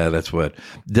 And yeah, that's what,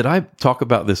 did I talk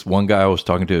about this one guy I was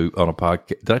talking to on a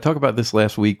podcast? Did I talk about this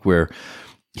last week where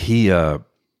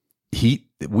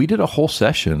we did a whole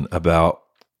session about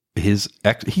his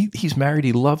ex. He's married.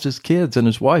 He loves his kids and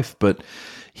his wife, but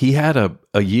he had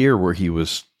a year where he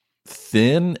was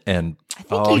thin and I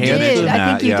think you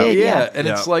did. Yeah. And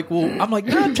it's like, well, I'm like,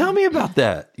 no, tell me about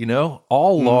that.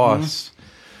 All loss.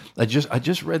 I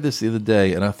just read this the other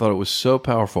day and I thought it was so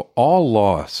powerful. All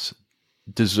loss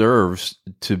deserves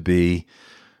to be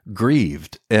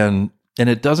grieved. And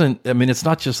it doesn't, I mean, it's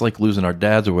not just like losing our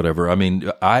dads or whatever. I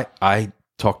mean, I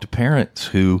talk to parents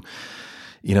who,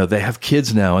 they have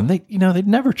kids now and they'd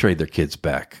never trade their kids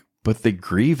back, but they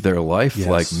grieve their life. Yes.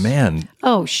 Like, man.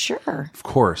 Oh, sure. Of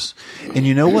course. And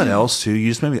you know what else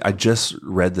too? I just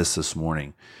read this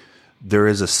morning. There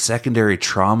is a secondary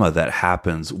trauma that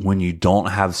happens when you don't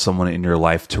have someone in your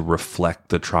life to reflect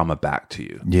the trauma back to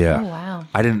you. Yeah. Oh, wow.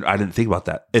 I didn't think about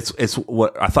that. It's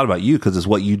what I thought about you because it's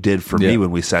what you did for me when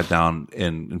we sat down,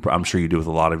 and I'm sure you do with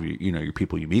a lot of your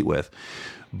people you meet with.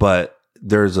 But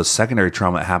there's a secondary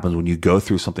trauma that happens when you go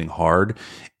through something hard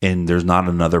and there's not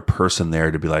another person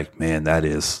there to be like, man, that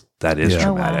is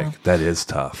traumatic. wow. That is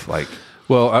tough. Like,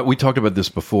 Well, we talked about this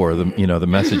before. The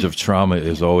message of trauma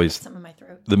is always Some in my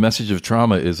throat. the message of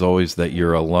trauma is always that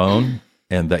you're alone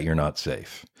and that you're not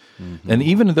safe. And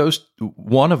even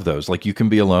one of those, like you can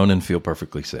be alone and feel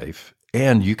perfectly safe,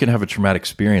 and you can have a traumatic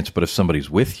experience, but if somebody's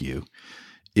with you,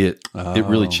 it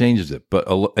really changes it.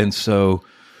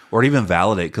 Or even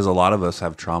validate, because a lot of us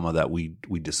have trauma that we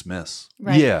dismiss.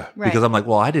 Right. Yeah, Right. Because I'm like,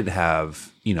 well, I didn't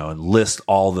have, and list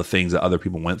all the things that other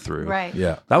people went through. Right.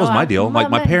 yeah. That was Oh, my I deal. Like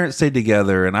my love it. parents stayed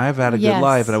together, and I've had a good Yes.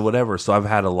 life and whatever. So I've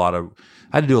had I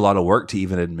had to do a lot of work to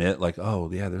even admit, like, oh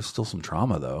yeah, there's still some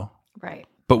trauma though. Right.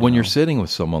 But when you're sitting with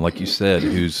someone, like you said,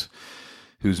 who's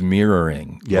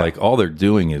mirroring, Yeah. like all they're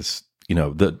doing is,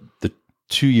 the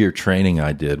 2-year training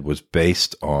I did was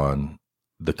based on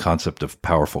the concept of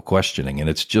powerful questioning. And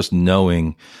it's just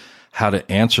knowing how to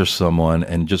answer someone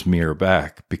and just mirror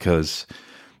back, because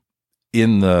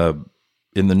in the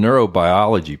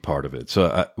neurobiology part of it.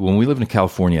 So when we lived in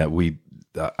California,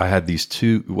 I had these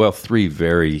 3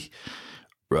 very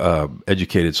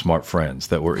educated, smart friends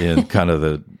that were in kind of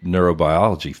the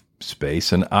neurobiology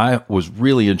space. And I was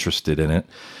really interested in it,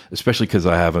 especially because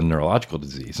I have a neurological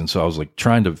disease. And so I was like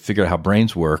trying to figure out how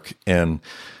brains work. And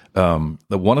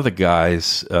one of the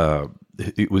guys,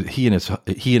 he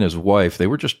and his wife, they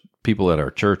were just people at our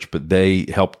church, but they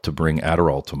helped to bring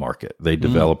Adderall to market. They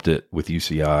developed it with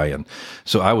UCI. And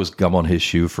so I was gum on his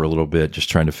shoe for a little bit, just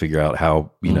trying to figure out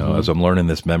how, as I'm learning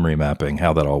this memory mapping,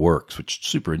 how that all works, which is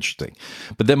super interesting.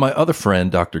 But then my other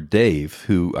friend, Dr. Dave,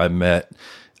 who I met,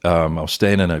 I was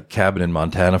staying in a cabin in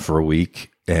Montana for a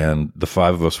week, and the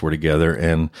 5 of us were together,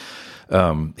 and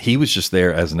he was just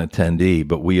there as an attendee,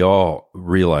 but we all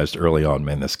realized early on,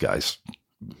 man, this guy's,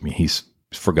 he's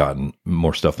forgotten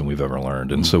more stuff than we've ever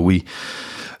learned. And so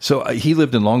he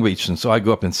lived in Long Beach, and so I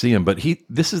go up and see him, but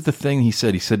this is the thing he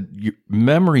said, your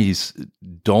memories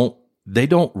don't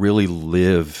really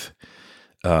live,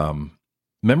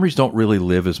 memories don't really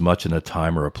live as much in a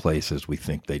time or a place as we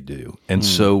think they do. And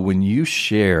so when you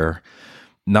share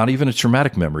not even a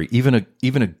traumatic memory, even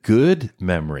a good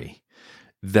memory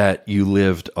that you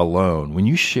lived alone, when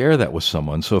you share that with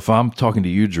someone, so if I'm talking to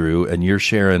you, Drew, and you're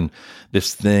sharing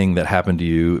this thing that happened to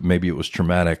you, maybe it was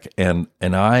traumatic, and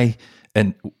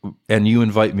you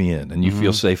invite me in and you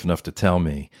feel safe enough to tell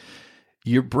me,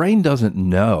 your brain doesn't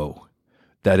know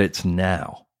that it's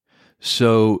now.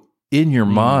 So in your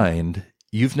mind,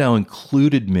 you've now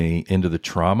included me into the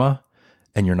trauma,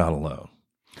 and you're not alone.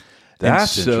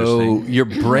 That's interesting. Your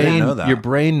brain, I didn't know that. your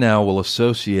brain now will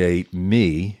associate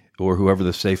me or whoever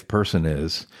the safe person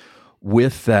is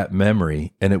with that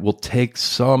memory, and it will take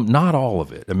some, not all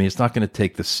of it. I mean, it's not going to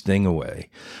take the sting away,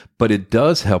 but it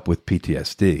does help with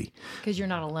PTSD Because you're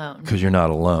not alone. because you're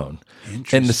not alone.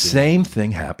 And the same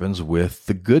thing happens with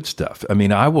the good stuff. I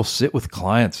mean, I will sit with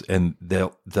clients, and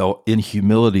they'll in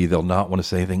humility, they'll not want to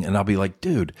say anything, and I'll be like,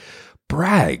 dude,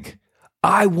 brag.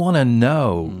 I want to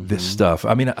know this stuff.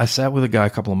 I mean, I sat with a guy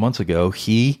a couple of months ago.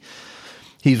 He's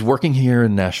working here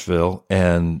in Nashville,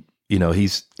 and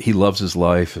he loves his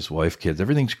life, his wife, kids,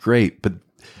 everything's great.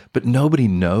 But nobody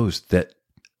knows that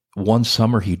one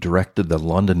summer he directed the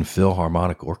London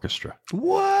Philharmonic Orchestra.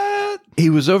 What? He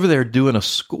was over there doing a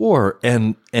score,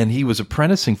 and he was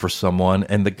apprenticing for someone,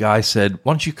 and the guy said,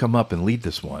 "Why don't you come up and lead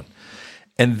this one?"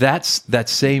 And that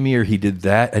same year he did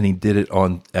that, and he did it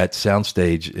at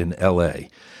Soundstage in LA.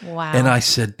 Wow. And I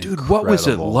said, dude, what was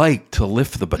it Incredible. like to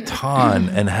lift the baton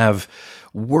and have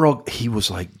he was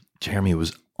like, Jeremy, it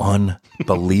was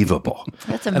unbelievable.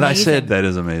 That's And I said, That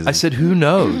is amazing. I said, who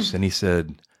knows? And he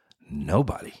said,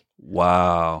 nobody.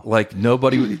 wow. Like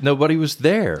nobody was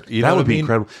there. You know That what would I be mean?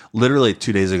 incredible. Literally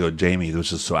 2 days ago, Jamie,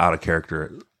 which is so out of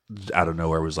character, out of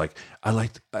nowhere, was like,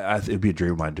 it'd be a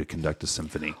dream of mine to conduct a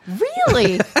symphony.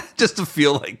 Really? Just to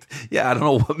feel like, I don't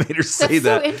know what made her say That's so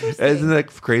that. interesting. Isn't that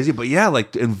crazy? But yeah,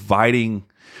 like inviting.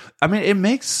 I mean, it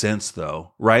makes sense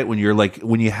though, right? When you're like,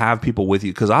 when you have people with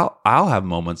you, because I'll have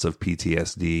moments of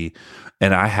PTSD,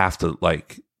 and I have to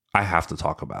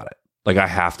talk about it. Like I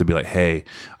have to be like, hey,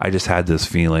 I just had this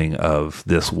feeling of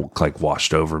this like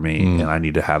washed over me, and I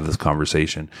need to have this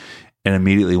conversation. And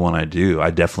immediately when I do, I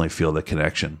definitely feel the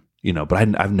connection. But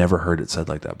I've never heard it said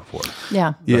like that before.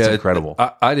 Yeah. That's incredible.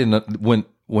 I didn't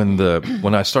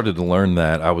when I started to learn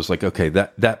that, I was like, okay,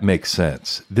 that makes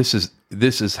sense. This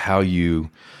is how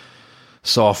you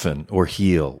soften or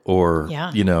heal, or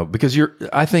because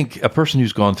I think a person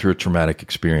who's gone through a traumatic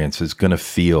experience is going to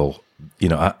feel.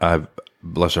 I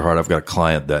bless her heart, I've got a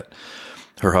client that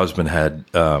her husband had.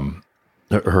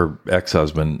 Her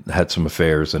ex-husband had some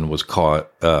affairs and was caught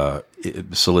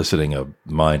soliciting a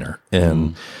minor,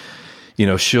 and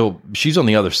she's on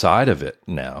the other side of it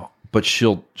now. But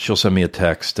she'll send me a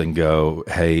text and go,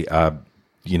 "Hey,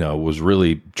 was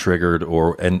really triggered,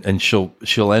 and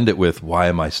she'll end it with, why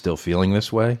am I still feeling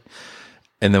this way?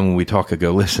 And then when we talk, I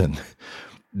go, listen,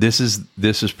 this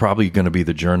is probably going to be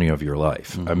the journey of your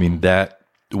life. I mean, that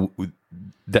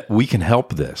we can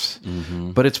help this,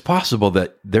 but it's possible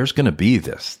that there's going to be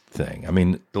this thing. I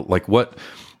mean, like what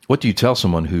do you tell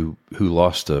someone who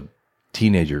lost a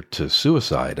teenager to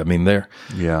suicide? I mean,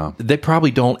 they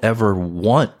probably don't ever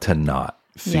want to not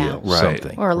feel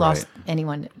something, or lost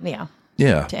anyone.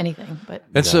 Yeah. To anything,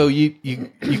 but so you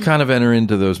kind of enter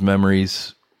into those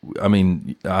memories. I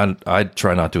mean, I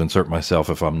try not to insert myself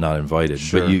if I'm not invited,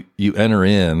 but you enter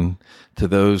in to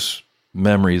those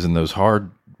memories and those hard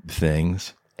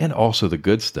things, and also the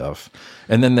good stuff,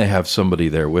 and then they have somebody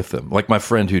there with them. Like my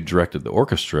friend who directed the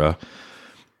orchestra.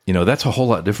 That's a whole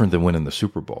lot different than winning the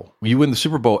Super Bowl. You win the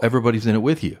Super Bowl, everybody's in it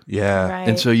with you. Yeah. Right.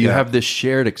 And so you have this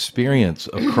shared experience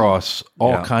across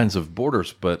all kinds of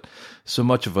borders, but so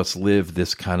much of us live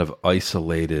this kind of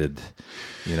isolated,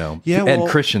 and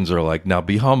Christians are like, now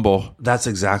be humble. That's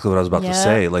exactly what I was about to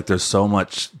say. Like, there's so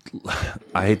much,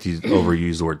 I hate to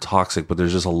overuse the word toxic, but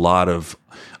there's just a lot of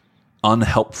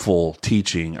unhelpful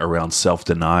teaching around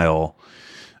self-denial,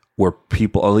 where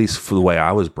people, at least for the way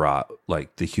I was brought,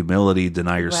 like the humility,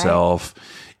 deny yourself.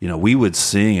 Right. We would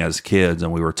sing as kids,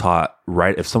 and we were taught,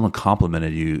 right, if someone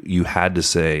complimented you, you had to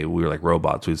say, we were like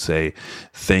robots, we'd say,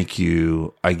 thank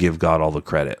you, I give God all the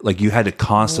credit. Like, you had to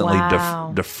constantly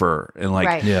defer. And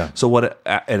like, so what it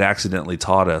accidentally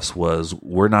taught us was,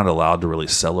 we're not allowed to really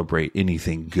celebrate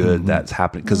anything good that's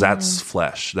happening, because that's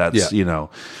flesh. That's,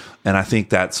 and I think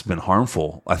that's been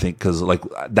harmful. I think because like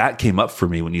that came up for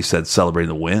me when you said celebrating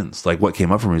the wins. Like, what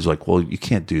came up for me was like, well, you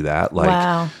can't do that.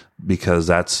 Like, because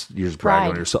you're just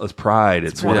bragging on yourself. It's pride.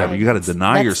 It's whatever. You got to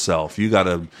deny yourself. You got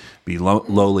to be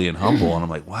lowly and humble. And I'm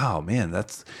like, wow, man,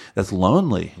 that's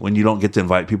lonely when you don't get to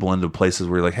invite people into places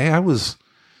where you're like, hey,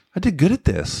 I did good at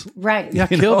this. Right. Yeah, I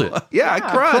killed it. Yeah, I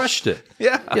crushed it.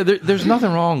 Yeah. Yeah. There's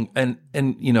nothing wrong. And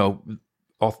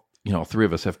all three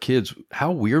of us have kids.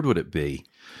 How weird would it be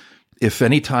if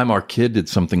any time our kid did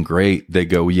something great, they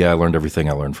go, yeah, I learned everything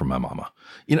I learned from my mama.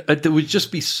 It would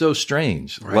just be so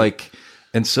strange. Right. Like,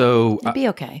 and so it'd be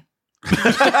okay.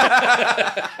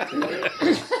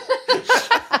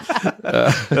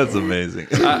 That's amazing.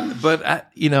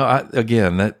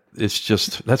 Again,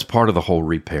 that's part of the whole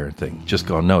reparenting. Just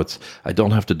going, no, I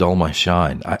don't have to dull my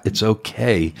shine. It's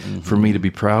okay for me to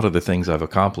be proud of the things I've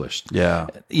accomplished. Yeah.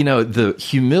 The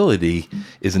humility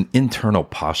is an internal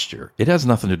posture. It has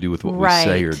nothing to do with what we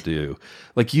say or do.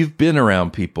 Like, you've been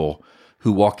around people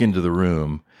who walk into the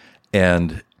room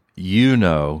and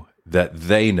that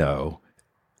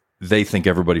they think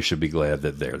everybody should be glad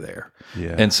that they're there.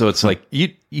 Yeah. And so it's like,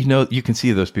 you can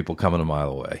see those people coming a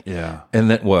mile away. Yeah. And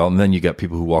then you got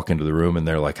people who walk into the room and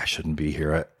they're like, I shouldn't be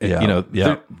here.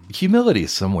 Humility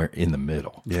is somewhere in the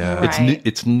middle. Yeah. Right.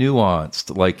 It's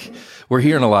nuanced. Like, we're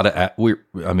hearing a lot of,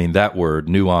 that word,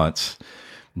 nuance,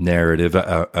 narrative.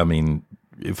 I mean,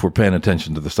 if we're paying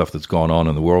attention to the stuff that's going on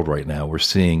in the world right now, we're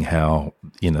seeing how,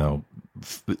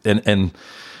 and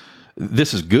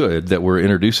this is good that we're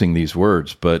introducing these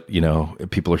words, but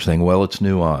people are saying, well, it's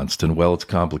nuanced, and well, it's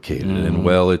complicated, and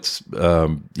well, it's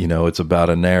it's about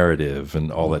a narrative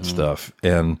and all that stuff.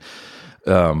 And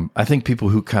I think people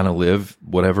who kind of live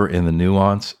whatever in the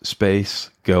nuance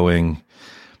space, going,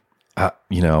 I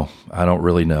don't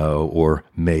really know, or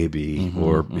maybe,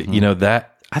 that,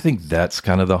 I think that's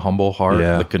kind of the humble heart,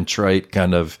 the contrite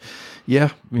kind of, I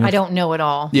don't know it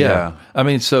all. Yeah. I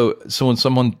mean, so when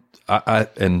someone,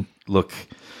 and look,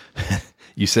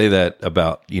 you say that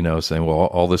about, saying, well,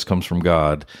 all this comes from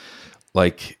God.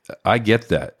 Like, I get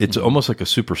that. It's almost like a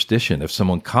superstition. If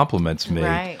someone compliments me,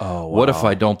 what if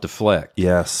I don't deflect?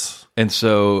 Yes. And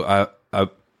so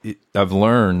I've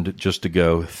learned just to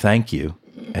go, thank you,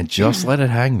 and just let it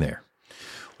hang there.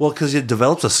 Well, because it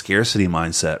develops a scarcity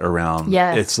mindset around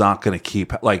it's not going to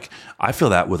keep, like, I feel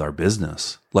that with our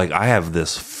business. Like, I have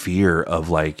this fear of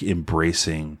like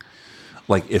embracing,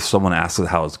 like, if someone asks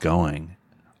how it's going,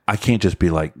 I can't just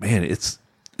be like, man, it's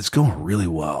going really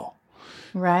well.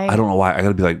 Right. I don't know why. I got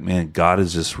to be like, man, God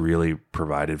has just really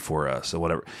provided for us or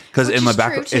whatever. Because in my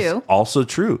back, it's also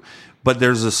true. But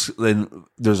there's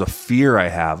a fear I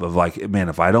have of like, man,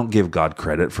 if I don't give God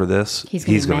credit for this,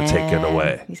 he's going to take it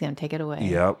away. He's going to take it away.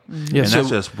 Yep. Mm-hmm. Yeah, and that's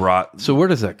just brought. So where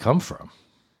does that come from?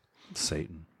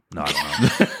 Satan. No,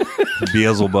 I don't know.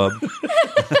 Beelzebub.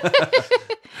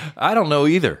 I don't know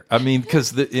either. I mean,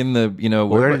 because we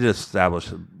already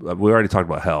established. We already talked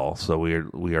about hell, so we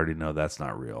already know that's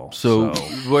not real. So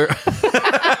we're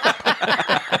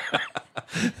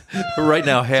right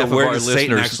now, half of our listeners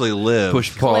Satan actually live.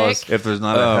 Push pause Click. If there's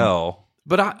not a hell.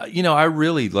 But I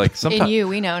really like In sometimes. you,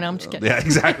 we know. No, I'm just kidding. Yeah,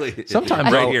 exactly.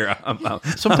 Sometimes right I'll- here.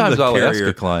 Sometimes the I'll ask carrier.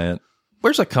 a client,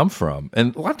 "Where's that come from?"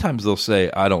 And a lot of times they'll say,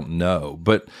 "I don't know."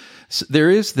 But there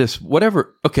is this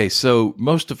whatever. Okay, so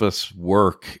most of us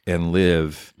work and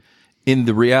live in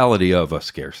the reality of a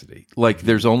scarcity. Like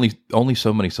there's only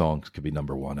so many songs could be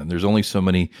number one, and there's only so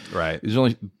many. Right. There's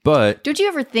only, but Don't you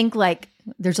ever think like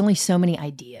there's only so many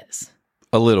ideas?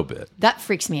 a little bit. That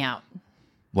freaks me out.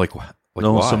 Like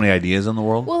No, why? so many ideas in the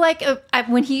world. Well, like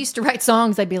when he used to write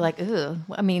songs, I'd be like, "Ugh."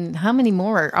 I mean, how many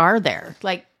more are there?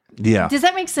 Like, Yeah. does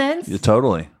that make sense? Yeah,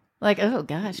 totally. Like, oh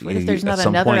gosh, what You- if there's at not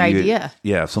some another point you- idea?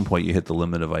 Yeah, at some point you hit the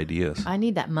limit of ideas. I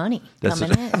need that money That's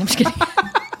coming in. I'm just kidding.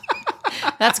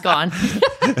 That's gone.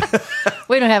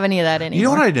 We don't have any of that anymore. You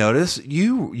know what I noticed?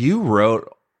 You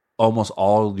wrote almost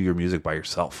all your music by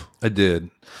yourself. I did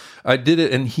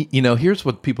it, and here's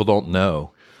what people don't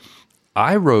know.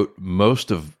 I wrote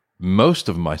most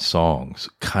of my songs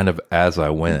kind of as I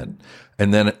went,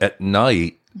 and then at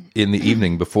night, in the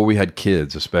evening, before we had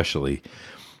kids, especially,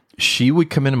 she would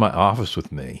come into my office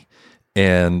with me,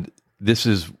 and this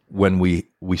is when we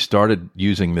started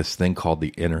using this thing called the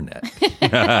internet.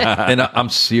 And I'm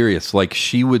serious. Like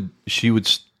she would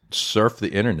surf the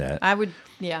internet. I would,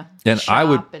 yeah. And I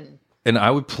would- shop and And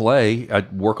I would play.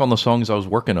 I'd work on the songs I was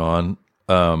working on,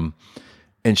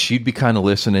 and she'd be kind of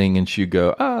listening, and she'd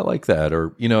go, "Oh, I like that,"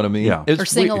 or you know what I mean? Yeah. It's or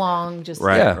sing weird. along. Just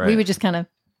Right, Yeah. right. We would just kind of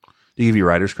Do you give you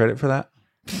writer's credit for that?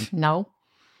 no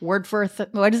word for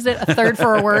what is it? A third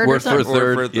for a word or Word for a something?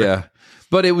 third, Word for a third. yeah.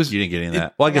 But it was You didn't get any of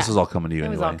that. Well, I guess it was all coming to you It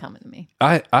was anyway. all coming to me.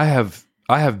 I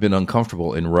have been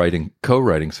uncomfortable in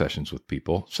co-writing sessions with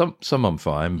people. Some I'm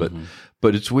fine, but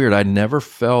it's weird. I never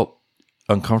felt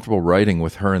uncomfortable writing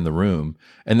with her in the room,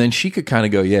 and then she could kind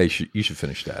of go, "Yeah, you should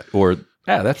finish that," or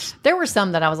 "Yeah, that's." There were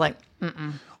some that I was like,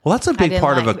 Well, that's a big didn't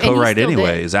part of a like- and you co-write still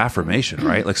anyway, did. is affirmation,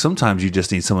 right? Like sometimes you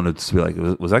just need someone to just be like,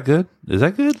 was that good? Is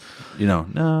that good? No,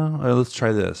 let's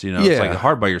try this. It's Yeah. like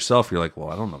hard by yourself. You're like, well,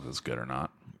 I don't know if it's good or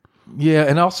not. Yeah,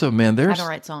 and also, man, I there's don't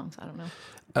write songs. I don't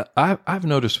know. I've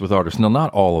noticed with artists, now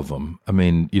not all of them. I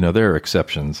mean, there are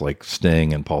exceptions like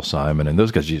Sting and Paul Simon, and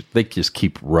those guys they just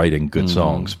keep writing good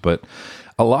songs. But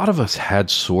a lot of us had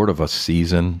sort of a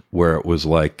season where it was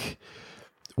like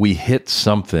we hit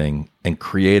something, and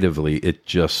creatively it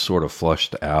just sort of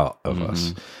flushed out of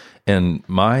us. And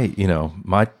my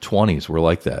 20s were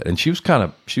like that, and she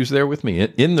was there with me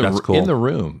in That's cool. in the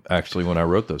room actually when I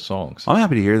wrote those songs. I'm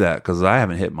happy to hear that because I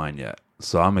haven't hit mine yet.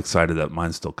 So I'm excited that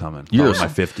mine's still coming. You're Probably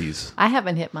my 50s. I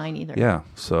haven't hit mine either. Yeah.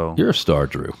 So You're a star,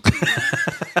 Drew.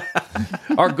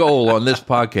 Our goal on this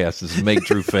podcast is to make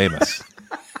Drew famous.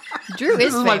 Drew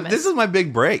is famous. this is my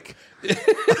big break.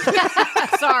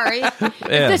 Sorry. Yeah. If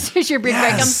this is your big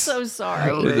break, I'm Yes. so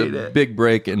sorry. It's a big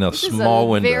break in a This is small a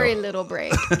window. very little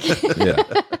break. Yeah.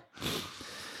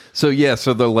 So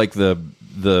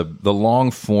the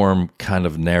long form kind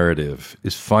of narrative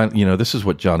is fine. This is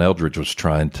what John Eldridge was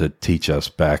trying to teach us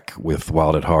back with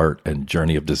Wild at Heart and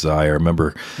Journey of Desire.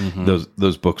 Remember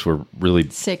those books were really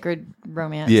Sacred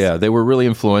romance. Yeah, they were really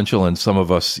influential, and some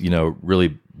of us,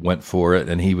 really went for it.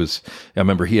 And I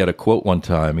remember he had a quote one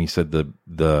time. He said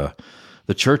the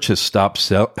church has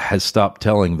stopped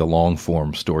telling the long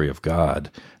form story of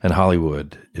God, and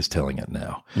Hollywood is telling it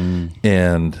now.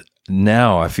 And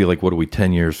now I feel like, what are we,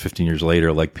 10 years, 15 years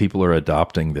later, like people are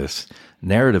adopting this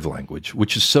narrative language,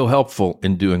 which is so helpful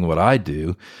in doing what I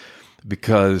do.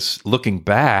 Because looking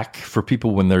back for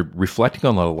people when they're reflecting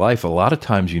on their life, a lot of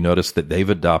times you notice that they've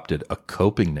adopted a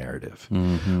coping narrative,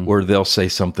 or they'll say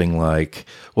something like,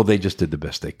 "Well, they just did the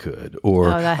best they could," or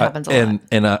Oh, that happens a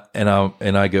lot.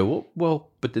 and I go, "Well,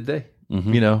 but did they?"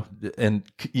 And you know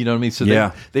what I mean. So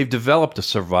Yeah. they've developed a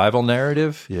survival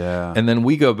narrative, Yeah. and then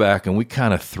we go back and we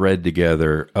kind of thread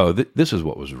together. Oh, this is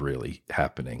what was really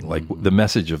happening. Like the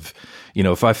message of,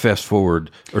 if I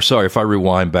if I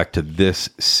rewind back to this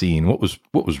scene, what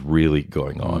was really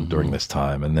going on during this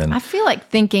time, and then I feel like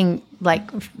thinking, like,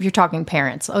 you're talking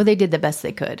parents. Oh, they did the best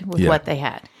they could with Yeah. what they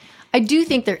had. I do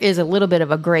think there is a little bit of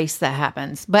a grace that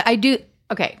happens, but I do.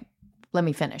 Okay, let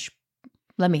me finish.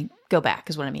 Let me go back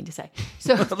is what I mean to say.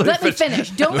 So let me finish.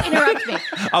 Don't interrupt me.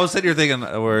 I was sitting here thinking,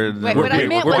 Wait, what I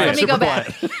meant was, let me go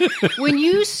back. When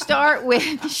you start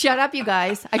with, shut up, you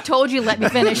guys. I told you, let me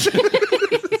finish.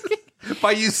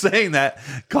 By you saying that,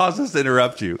 caused us to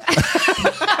interrupt you.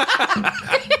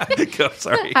 Go,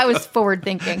 sorry. I was forward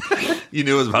thinking. You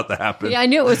knew it was about to happen. Yeah, I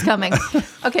knew it was coming.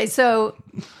 Okay, so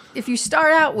if you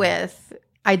start out with,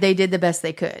 they did the best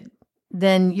they could,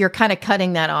 then you're kind of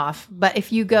cutting that off. But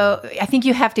if you go, I think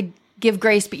you have to give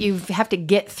grace, but you have to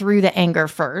get through the anger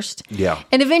first. Yeah.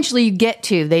 And eventually you get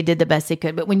to, they did the best they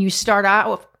could. But when you start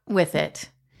out with it,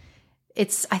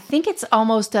 I think it's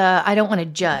almost I don't want to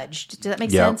judge. Does that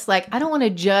make sense? Like I don't want to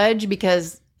judge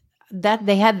because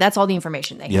that's all the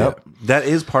information they have. That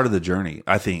is part of the journey.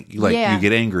 I think you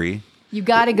get angry. You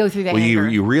got to go through that. Well, anger.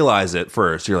 you realize it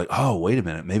first. You're like, oh, wait a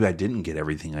minute. Maybe I didn't get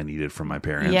everything I needed from my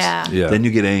parents. Yeah. Then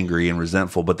you get angry and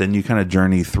resentful, but then you kind of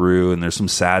journey through and there's some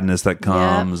sadness that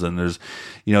comes and there's,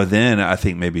 then I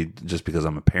think maybe just because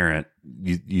I'm a parent,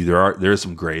 there is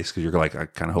some grace because you're like, I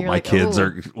kind of hope my kids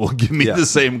will give me the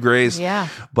same grace. Yeah.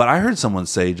 But I heard someone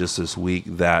say just this week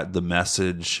that the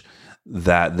message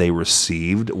that they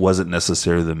received wasn't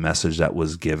necessarily the message that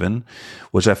was given,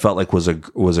 which I felt like was a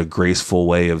graceful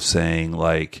way of saying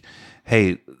like,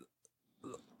 hey,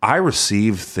 I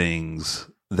received things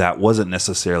that wasn't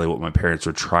necessarily what my parents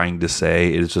were trying to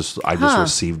say. It's just, I just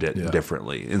received it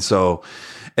differently. And so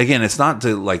again, it's not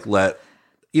to like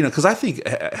because I think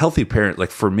a healthy parent, like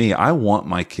for me, I want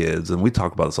my kids, and we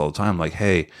talk about this all the time, like,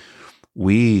 hey,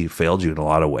 we failed you in a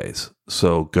lot of ways.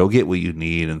 So go get what you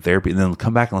need in therapy and then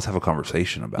come back and let's have a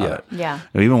conversation about it. Yeah.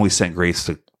 Even when we sent Grace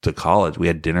to college, we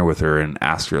had dinner with her and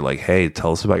asked her like, hey,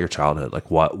 tell us about your childhood.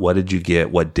 Like what did you get?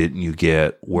 What didn't you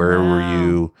get? Where were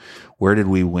you? Where did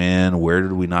we win? Where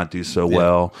did we not do so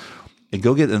well? And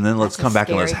and then let's come back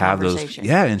and let's have those.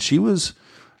 Yeah. And she was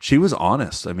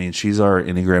honest. I mean, she's our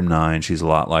Enneagram 9. She's a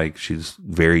lot like, was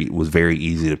very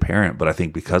easy to parent. But I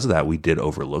think because of that, we did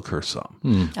overlook her some.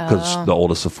 Because the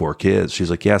oldest of 4 kids, she's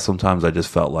like, yeah, sometimes I just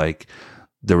felt like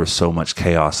there was so much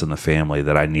chaos in the family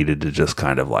that I needed to just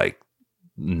kind of like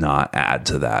not add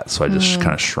to that. So I just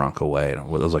kind of shrunk away. And I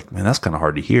was like, man, that's kind of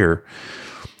hard to hear.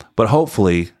 But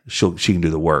hopefully she can do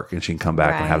the work and she can come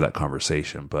back and have that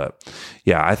conversation. But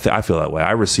yeah, I feel that way.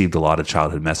 I received a lot of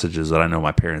childhood messages that I know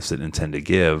my parents didn't intend to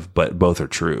give, but both are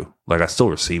true. Like I still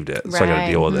received it. So I got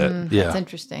to deal with it. Yeah. That's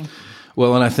interesting.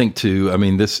 Well, and I think too, I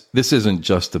mean, this isn't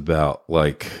just about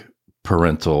like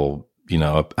parental,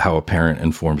 how a parent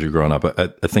informs you growing up.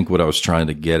 I think what I was trying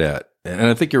to get at, and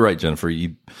I think you're right, Jennifer,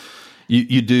 you've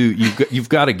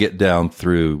got to get down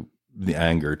through the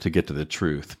anger to get to the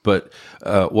truth. But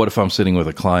what if I'm sitting with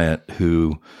a client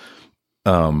who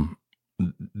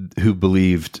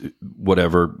believed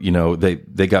whatever,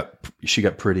 she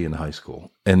got pretty in high school,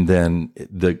 and then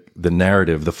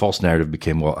the false narrative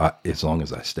became, well, as long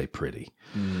as I stay pretty.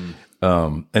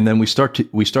 And then we start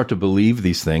to believe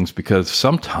these things because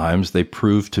sometimes they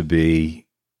prove to be,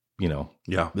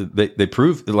 they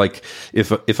prove like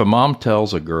if a mom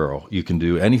tells a girl you can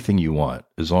do anything you want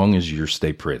as long as you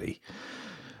stay pretty.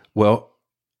 Well,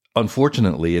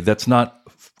 unfortunately, that's not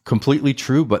completely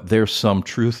true, but there's some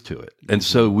truth to it. And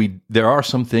so there are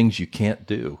some things you can't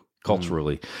do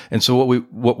culturally. And so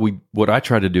what I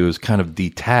try to do is kind of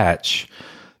detach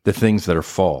the things that are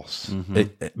false,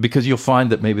 because you'll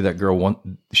find that maybe that girl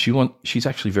she's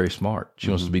actually very smart. She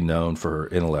wants to be known for her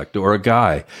intellect, or a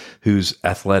guy who's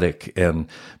athletic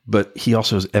but he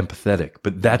also is empathetic.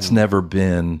 But that's never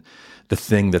been the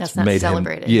thing that's made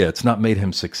celebrated. Him. Yeah, it's not made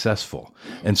him successful.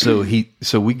 And so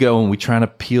we go and we try to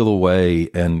peel away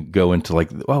and go into like,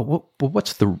 well,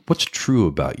 what's true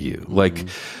about you? Like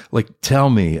tell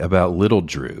me about little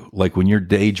Drew. Like when you're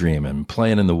daydreaming,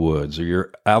 playing in the woods, or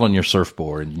you're out on your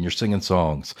surfboard and you're singing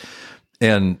songs.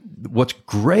 And what's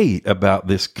great about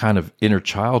this kind of inner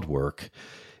child work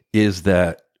is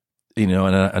that,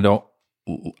 and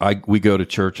we go to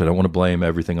church. I don't want to blame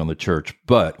everything on the church,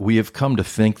 but we have come to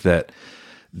think that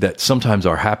sometimes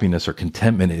our happiness or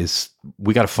contentment is,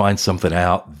 we got to find something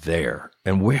out there.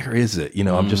 And where is it?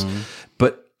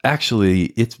 But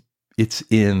actually it's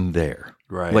in there.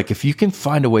 Right. Like if you can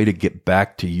find a way to get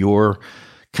back to your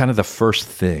kind of the first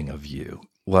thing of you,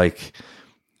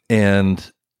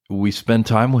 and we spend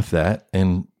time with that,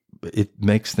 and it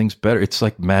makes things better. It's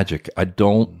like magic. I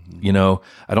don't know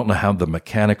how the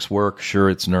mechanics work. Sure,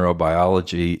 it's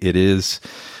neurobiology. It is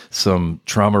some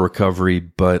trauma recovery.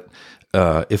 But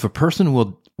if a person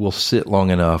will sit long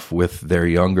enough with their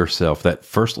younger self, that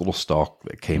first little stalk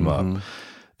that came up,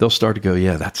 they'll start to go,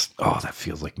 yeah, that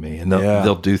feels like me. And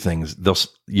they'll do things.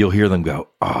 You'll hear them go,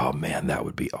 oh man, that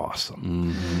would be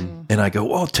awesome. And I go,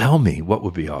 well, tell me what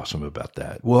would be awesome about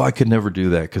that. Well, I could never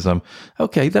do that because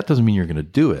okay. That doesn't mean you're going to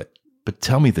do it, but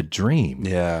tell me the dream.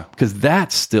 Yeah. Because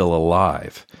that's still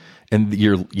alive. And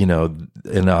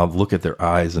and I'll look at their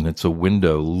eyes, and it's a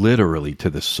window literally to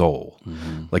the soul.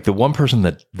 Like the one thing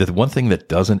that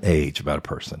doesn't age about a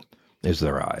person is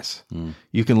their eyes.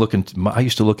 You can look I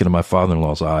used to look into my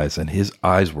father-in-law's eyes, and his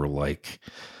eyes were like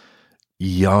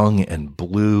young and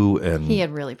blue, and he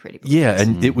had really pretty blue. Yeah,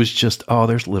 and it was just,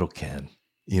 there's little Ken,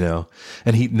 and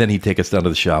then he'd take us down to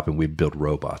the shop and we'd build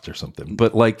robots or something.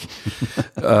 But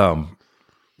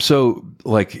So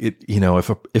like it,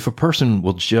 if a person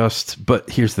will just, but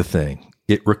here's the thing,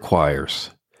 it requires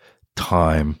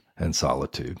time and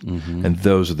solitude. And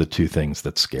those are the two things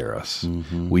that scare us.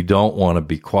 We don't want to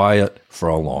be quiet for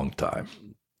a long time.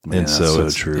 Man, and so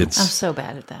it's true. I'm so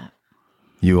bad at that.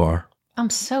 You are. I'm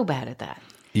so bad at that.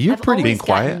 You're I've pretty always being got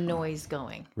quiet. noise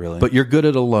going. Really? But you're good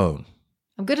at alone.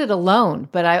 I'm good at alone,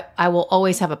 but I will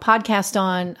always have a podcast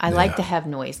on. I like to have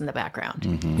noise in the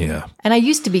background. Yeah. And I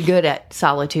used to be good at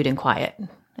solitude and quiet.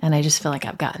 And I just feel like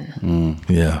I've gotten.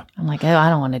 Yeah. I'm like, oh, I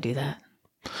don't want to do that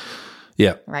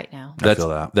Yeah. right now. That's feel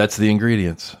that. That's the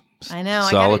ingredients. I know.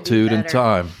 Solitude I and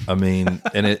time. I mean,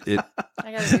 and it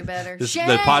I got to do better. the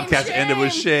podcast ended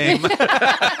with shame.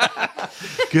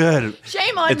 Good.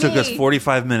 Shame on me. It took us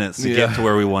 45 minutes to get to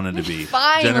where we wanted to be.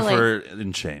 Finally. Jennifer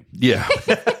in shame. yeah.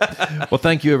 Well,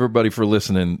 thank you everybody for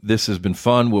listening. This has been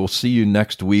fun. We'll see you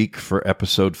next week for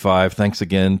episode 5. Thanks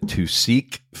again to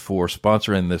Seek for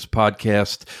sponsoring this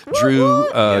podcast. Drew,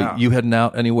 you heading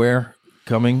out anywhere?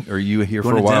 Coming? Or are you here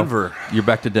Going for a to while? Denver. You're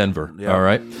back to Denver. Yeah. All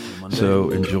right. Monday. So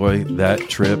enjoy that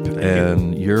trip,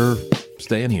 and you're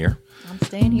staying here. I'm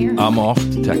staying here. I'm off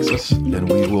to Texas, and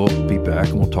we will be back,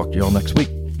 and we'll talk to y'all next week.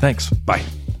 Thanks. Bye.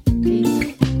 Peace.